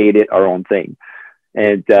 we made it our own thing.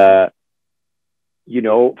 And,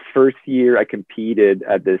 first year I competed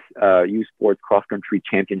at this U Sports cross country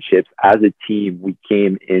championships as a team, we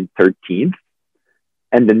came in 13th.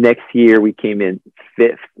 And the next year we came in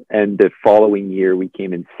 5th. And the following year we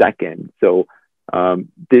came in 2nd. So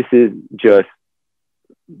this is just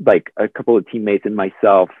like a couple of teammates and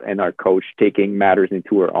myself and our coach taking matters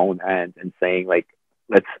into our own hands and saying like,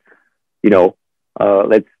 let's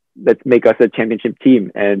make us a championship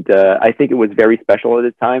team. And I think it was very special at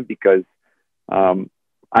the time because I'm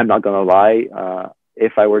not going to lie.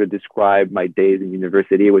 If I were to describe my days in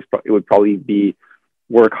university, it would probably be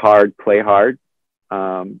work hard, play hard.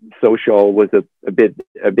 Social was a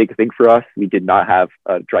big thing for us. We did not have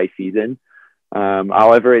a dry season.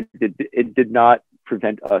 However, it did not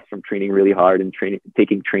prevent us from training really hard and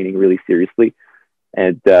taking training really seriously.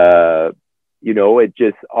 And, it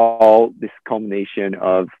just all this culmination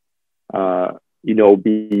of,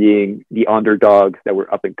 being the underdogs that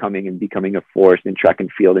were up and coming and becoming a force in track and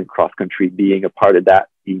field and cross country, being a part of that,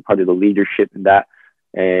 being part of the leadership in that.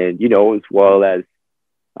 And, as well as,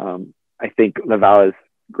 I think Laval has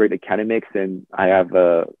great academics, and I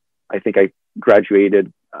think I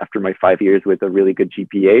graduated after my 5 years with a really good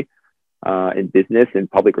GPA in business and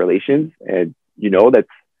public relations. And,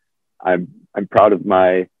 I'm proud of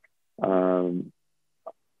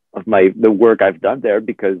the work I've done there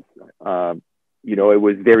because, it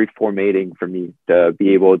was very formating for me to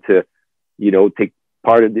be able to, take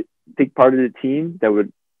part of the team that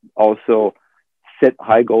would also set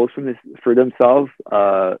high goals for themselves,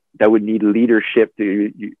 that would need leadership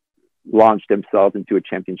to launch themselves into a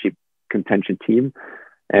championship contention team,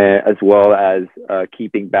 as well as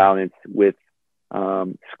keeping balance with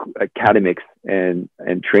academics and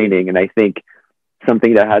training. And I think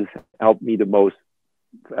something that has helped me the most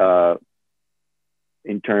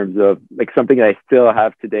in terms of like something that I still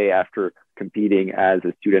have today after competing as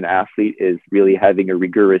a student athlete is really having a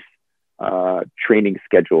rigorous training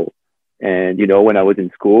schedule. And, when I was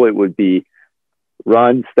in school, it would be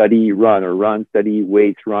run, study, run, or run, study,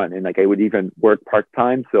 weights, run. And like, I would even work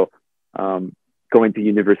part-time. So going to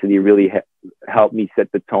university really helped me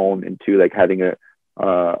set the tone into like having a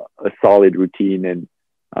solid routine. And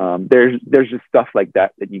there's just stuff like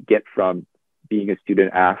that you get from being a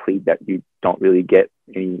student athlete that you don't really get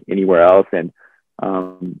anywhere else. And,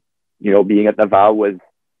 being at Laval was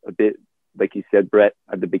a bit, like you said, Brett,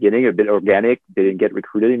 at the beginning, a bit organic, didn't get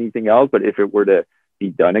recruited anything else. But if it were to be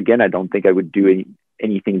done again, I don't think I would do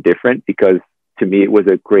anything different, because to me, it was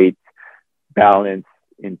a great balance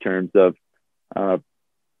in terms of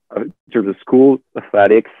school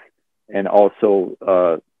athletics and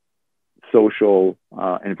also social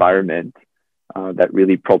environment that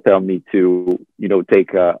really propelled me to,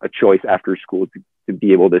 take a choice after school to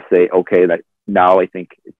be able to say, okay, that now I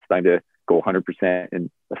think it's time to go 100% in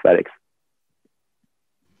athletics.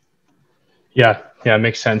 Yeah,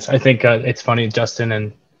 makes sense. I think it's funny,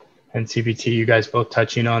 Justyn and CBT, you guys both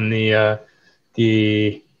touching on the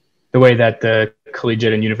way that the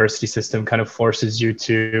collegiate and university system kind of forces you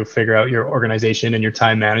to figure out your organization and your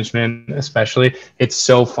time management. Especially, it's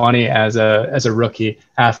so funny as a rookie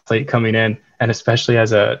athlete coming in, and especially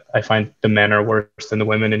I find the men are worse than the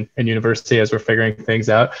women in university as we're figuring things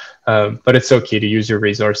out. But it's so key to use your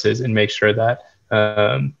resources and make sure that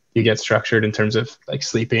you get structured in terms of like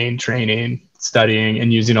sleeping, training, studying,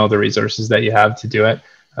 and using all the resources that you have to do it.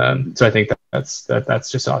 So I think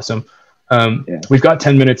that's just awesome. We've got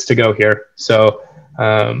 10 minutes to go here. So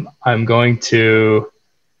I'm going to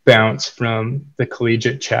bounce from the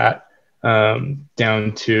collegiate chat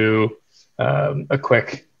down to a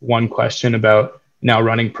quick one question about now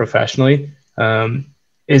running professionally.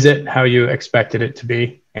 Is it how you expected it to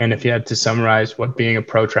be? And if you had to summarize what being a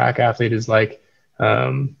pro track athlete is like,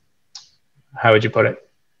 how would you put it?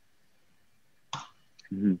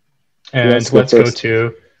 Mm-hmm. And let's go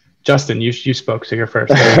to Justyn. You spoke, so you're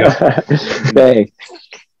first. There you go. Thanks.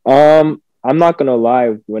 I'm not gonna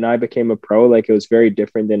lie. When I became a pro, like it was very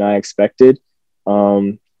different than I expected.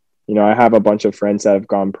 I have a bunch of friends that have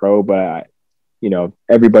gone pro, but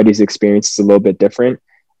everybody's experience is a little bit different.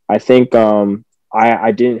 I think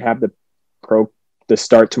I didn't have the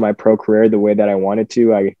start to my pro career the way that I wanted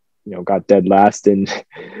to. I got dead last in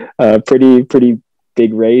a pretty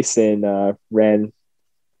big race and ran,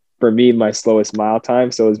 for me, my slowest mile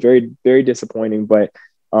time. So it was very, very disappointing. But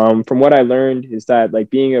from what I learned is that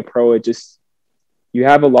like being a pro, you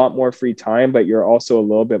have a lot more free time, but you're also a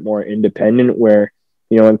little bit more independent where,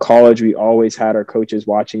 in college, we always had our coaches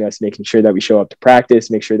watching us, making sure that we show up to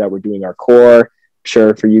practice, make sure that we're doing our core,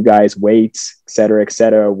 sure for you guys, weights, et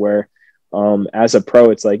cetera, where as a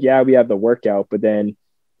pro, it's like, yeah, we have the workout, but then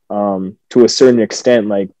to a certain extent,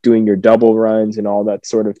 like doing your double runs and all that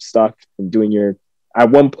sort of stuff and at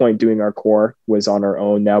one point doing our core was on our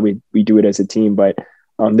own. Now we do it as a team, but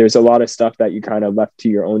there's a lot of stuff that you kind of left to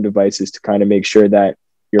your own devices to kind of make sure that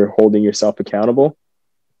you're holding yourself accountable.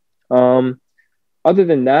 Other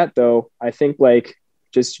than that though, I think like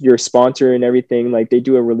just your sponsor and everything, like they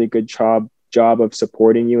do a really good job of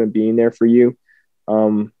supporting you and being there for you.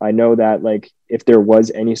 I know that like if there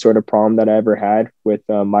was any sort of problem that I ever had with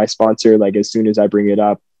my sponsor, like as soon as I bring it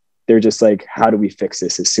up, they're just like, how do we fix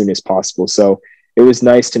this as soon as possible? So it was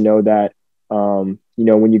nice to know that,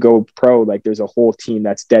 when you go pro, like there's a whole team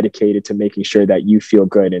that's dedicated to making sure that you feel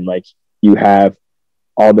good and like you have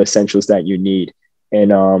all the essentials that you need.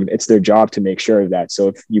 And it's their job to make sure of that. So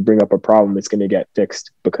if you bring up a problem, it's going to get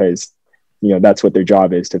fixed because, that's what their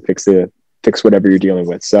job is, to fix whatever you're dealing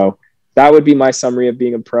with. So that would be my summary of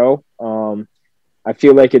being a pro. I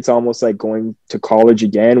feel like it's almost like going to college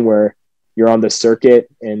again, where you're on the circuit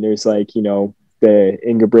and there's like, the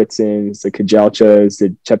Ingebrigtsens, the Kajelchas,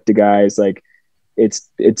 the Chepta guys, like it's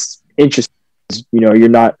interesting. You're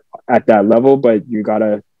not at that level, but you got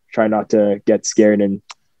to try not to get scared and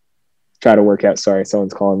try to work out. Sorry,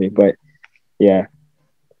 someone's calling me, but yeah.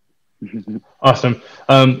 Awesome.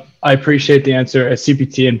 I appreciate the answer. As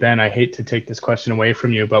CPT and Ben, I hate to take this question away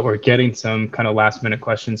from you, but we're getting some kind of last minute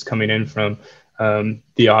questions coming in from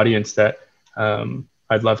the audience that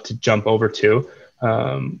I'd love to jump over to.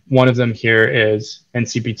 One of them here is, and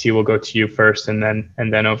CPT will go to you first and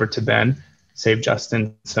then over to Ben. Save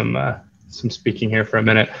Justyn some speaking here for a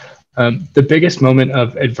minute. The biggest moment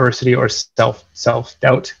of adversity or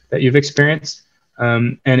self-doubt that you've experienced,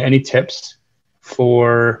 and any tips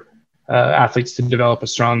for athletes to develop a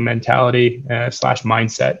strong mentality /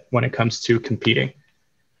 mindset when it comes to competing.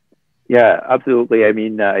 Yeah, absolutely. I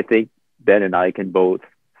mean, I think Ben and I can both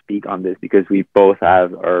speak on this because we both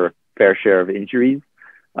have our fair share of injuries.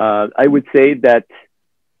 I would say that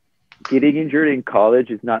getting injured in college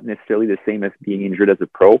is not necessarily the same as being injured as a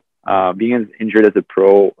pro. Being injured as a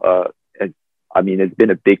pro, it's been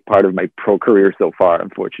a big part of my pro career so far,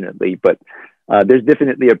 unfortunately, but there's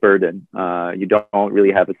definitely a burden. You don't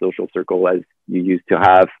really have a social circle as you used to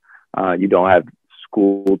have. You don't have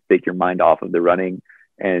school to take your mind off of the running.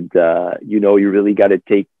 And, you really got to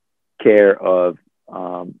take care of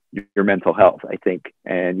your mental health, I think.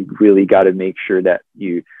 And you really got to make sure that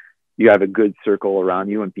you have a good circle around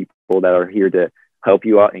you and people that are here to help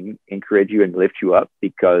you out and encourage you and lift you up,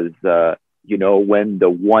 because, when the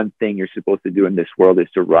one thing you're supposed to do in this world is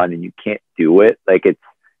to run and you can't do it, like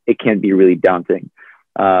it can be really daunting.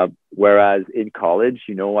 Whereas in college,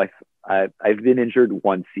 I've been injured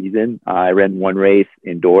one season. I ran one race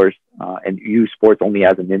indoors, and U Sports only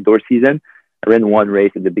has an indoor season. I ran one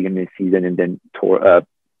race at the beginning of the season and then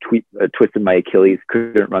twisted my Achilles,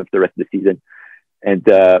 couldn't run for the rest of the season. And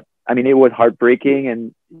I mean, it was heartbreaking,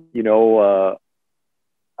 and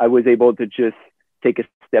I was able to just take a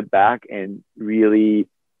step back and really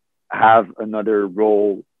have another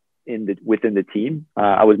role within the team.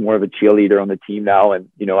 I was more of a cheerleader on the team now, and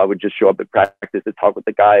I would just show up at practice to talk with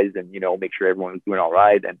the guys and make sure everyone was doing all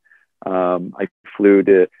right. And I flew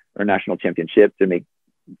to our national championship to make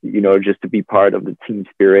just to be part of the team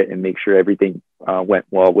spirit and make sure everything went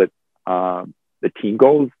well with the team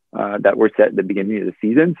goals that were set at the beginning of the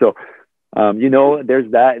season. So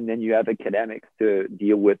there's that, and then you have academics to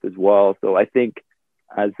deal with as well. So I think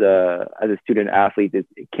as a student athlete,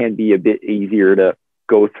 it can be a bit easier to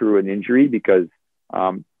go through an injury because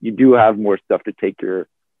you do have more stuff to take your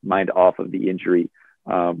mind off of the injury.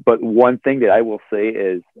 But one thing that I will say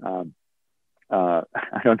is,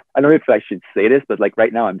 I don't know if I should say this, but like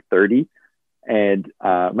right now I'm 30 and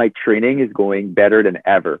my training is going better than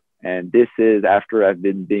ever. And this is after I've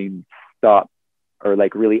been being stopped or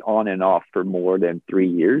like really on and off for more than 3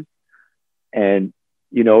 years. And,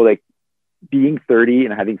 like being 30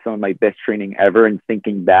 and having some of my best training ever and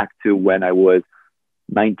thinking back to when I was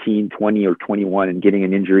 19, 20 or 21 and getting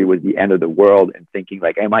an injury was the end of the world and thinking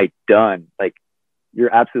like, am I done? Like,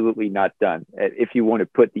 you're absolutely not done. If you want to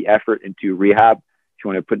put the effort into rehab, if you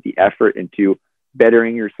want to put the effort into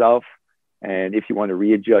bettering yourself, and if you want to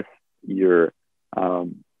readjust your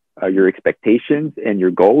expectations and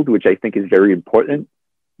your goals, which I think is very important,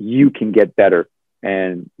 you can get better.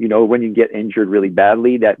 And, when you get injured really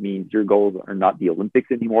badly, that means your goals are not the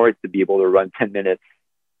Olympics anymore. It's to be able to run 10 minutes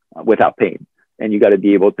without pain. And you got to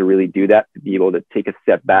be able to really do that, to be able to take a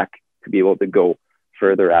step back, to be able to go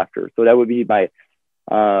further after. So that would be my,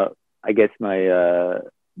 the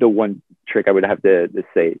one trick I would have to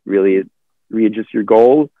say, really readjust your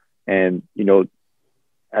goal. And,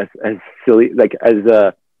 as silly, like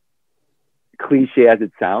as cliche as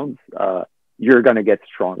it sounds, you're going to get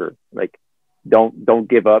stronger. Like, don't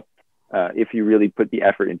give up. If you really put the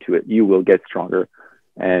effort into it, you will get stronger.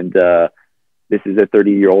 And, this is a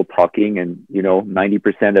 30-year-old talking, and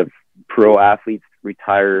 90% of pro athletes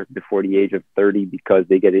retire before the age of 30 because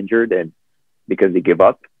they get injured and because they give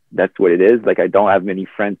up. That's what it is. Like, I don't have many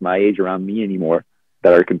friends my age around me anymore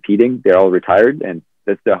that are competing. They're all retired, and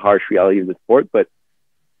that's the harsh reality of the sport. But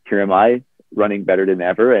here am I, running better than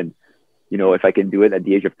ever. And if I can do it at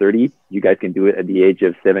the age of 30, you guys can do it at the age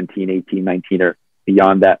of 17, 18, 19, or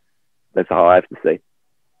beyond that. That's all I have to say.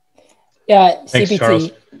 Yeah, Thanks, CPT.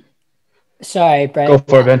 Charles. Sorry, Brett. Go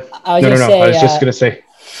for it, Ben. I was just going to say.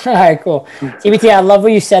 All right, cool. CPT, I love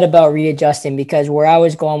what you said about readjusting, because where I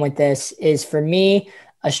was going with this is, for me,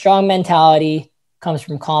 a strong mentality comes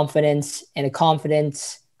from confidence, and a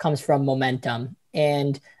confidence comes from momentum.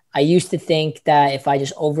 And I used to think that if I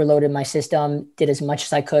just overloaded my system, did as much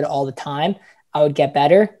as I could all the time, I would get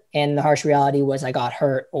better. And the harsh reality was I got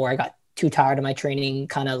hurt, or I got too tired of my training,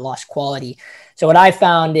 kind of lost quality. So what I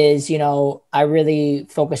found is, I really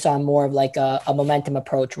focus on more of like a momentum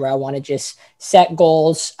approach, where I want to just set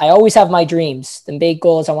goals. I always have my dreams, the big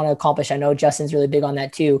goals I want to accomplish. I know Justyn's really big on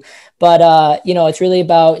that too, but it's really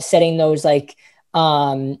about setting those like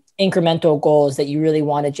incremental goals that you really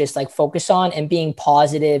want to just like focus on, and being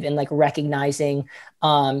positive and like recognizing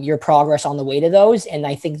your progress on the way to those. And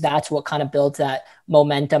I think that's what kind of builds that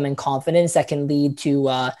momentum and confidence that can lead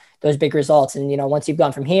to those big results. And, once you've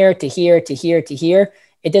gone from here to here to here to here,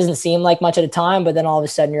 it doesn't seem like much at a time, but then all of a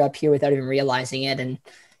sudden you're up here without even realizing it. And,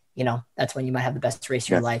 that's when you might have the best race of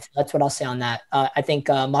your life. That's what I'll say on that. I think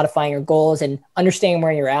modifying your goals and understanding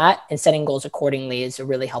where you're at and setting goals accordingly is a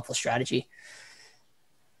really helpful strategy.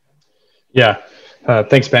 Yeah.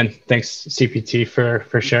 Thanks, Ben. Thanks, CPT,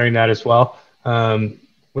 for sharing that as well.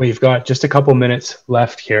 We've got just a couple minutes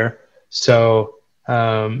left here. So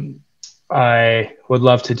I would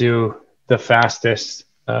love to do the fastest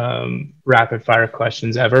rapid fire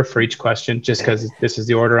questions ever for each question, just because this is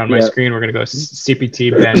the order on my screen. We're going to go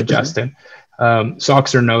CPT, Ben, Justyn.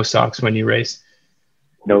 Socks or no socks when you race?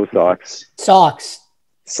 No socks.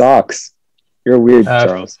 Socks. You're weird,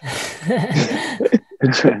 Charles.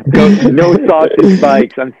 No socks and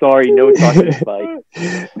spikes. I'm sorry, no socks and spikes.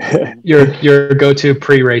 Your go-to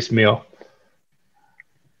pre-race meal?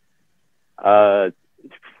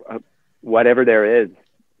 Whatever there is.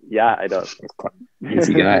 Yeah, I don't.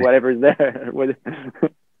 Easy guy. Whatever's there.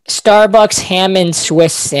 Starbucks ham and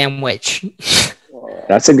Swiss sandwich.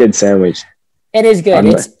 That's a good sandwich. It is good.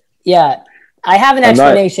 I have an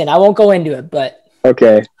explanation. I won't go into it, but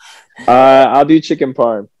okay. I'll do chicken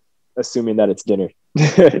parm, assuming that it's dinner.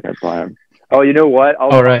 Chicken parm. Oh, you know what?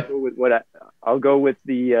 I'll go with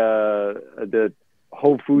the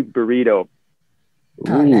Whole Foods burrito.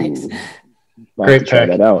 Oh, nice. Great, try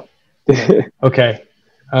that out. Okay.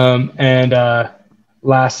 And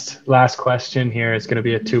last question here is going to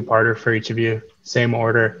be a two-parter for each of you, same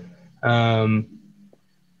order.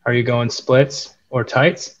 Are you going splits or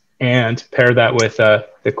tights? And pair that with the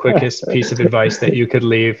quickest piece of advice that you could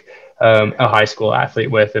leave a high school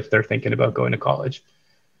athlete with if they're thinking about going to college.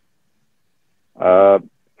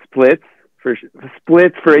 Splits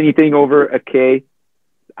for anything over a K,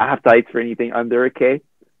 half tights for anything under a K.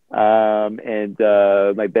 And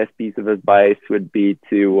my best piece of advice would be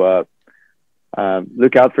to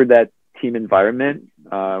look out for that team environment.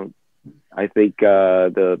 I think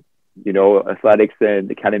athletics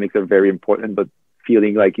and academics are very important, but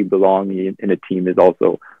feeling like you belong in a team is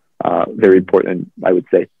also very important, I would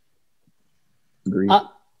say. Agreed.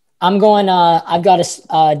 I'm going, I've got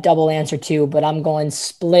a double answer too, but I'm going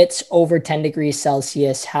splits over 10 degrees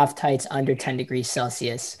Celsius, half tights under 10 degrees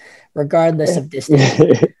Celsius, regardless of distance.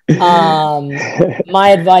 My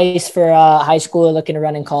advice for high school looking to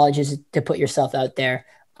run in college is to put yourself out there.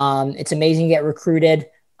 It's amazing to get recruited.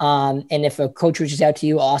 And if a coach reaches out to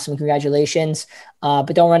you, awesome, congratulations.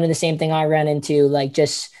 But don't run into the same thing I ran into. Like,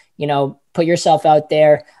 just, put yourself out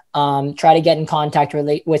there. Try to get in contact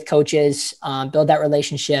with coaches, build that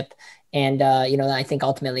relationship. And, I think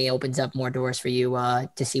ultimately opens up more doors for you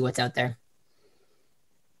to see what's out there.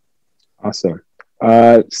 Awesome.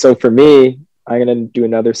 So for me, I'm going to do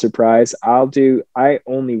another surprise. I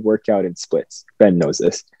only work out in splits. Ben knows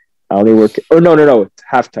this. I only work,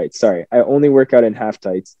 half tights. Sorry. I only work out in half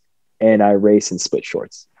tights and I race in split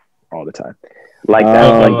shorts all the time. Like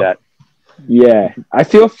that. Yeah. I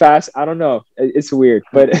feel fast. I don't know. It's weird,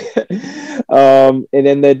 but, and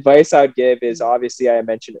then the advice I'd give is, obviously I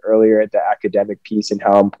mentioned earlier the academic piece and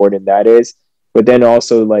how important that is, but then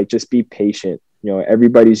also just be patient.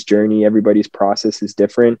 Everybody's journey, everybody's process is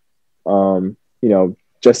different.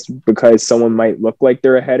 Just because someone might look like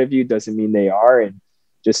they're ahead of you doesn't mean they are. And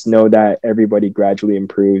just know that everybody gradually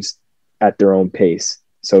improves at their own pace.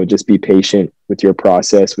 So just be patient with your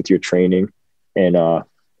process, with your training, and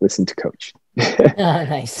listen to coach.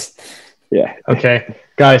 Nice. Yeah. Okay,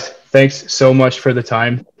 guys, thanks so much for the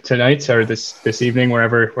time tonight or this evening,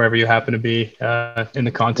 wherever you happen to be in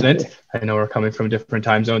the continent. I know we're coming from different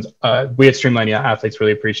time zones. We at Streamline Athletes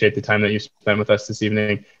really appreciate the time that you spent with us this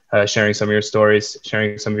evening, sharing some of your stories,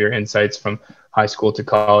 sharing some of your insights from high school to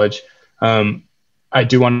college. I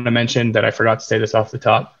do want to mention that I forgot to say this off the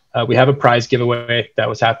top. We have a prize giveaway that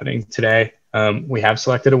was happening today. We have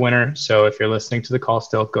selected a winner. So if you're listening to the call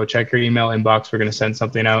still, go check your email inbox. We're going to send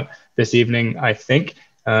something out this evening, I think,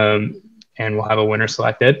 and we'll have a winner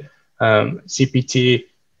selected. CPT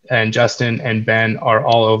and Justyn and Ben are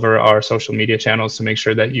all over our social media channels, so make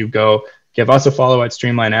sure that you go give us a follow at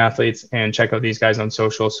Streamline Athletes and check out these guys on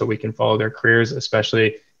social so we can follow their careers,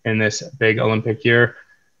 especially in this big Olympic year.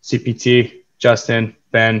 CPT, Justyn,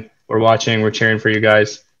 Ben, we're watching, we're cheering for you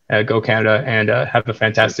guys. Go Canada, and have a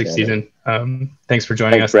fantastic season. Thanks for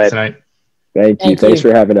joining us Brett. tonight. Thank you. Thanks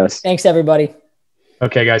for having us. Thanks, everybody.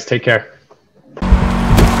 Okay, guys, take care.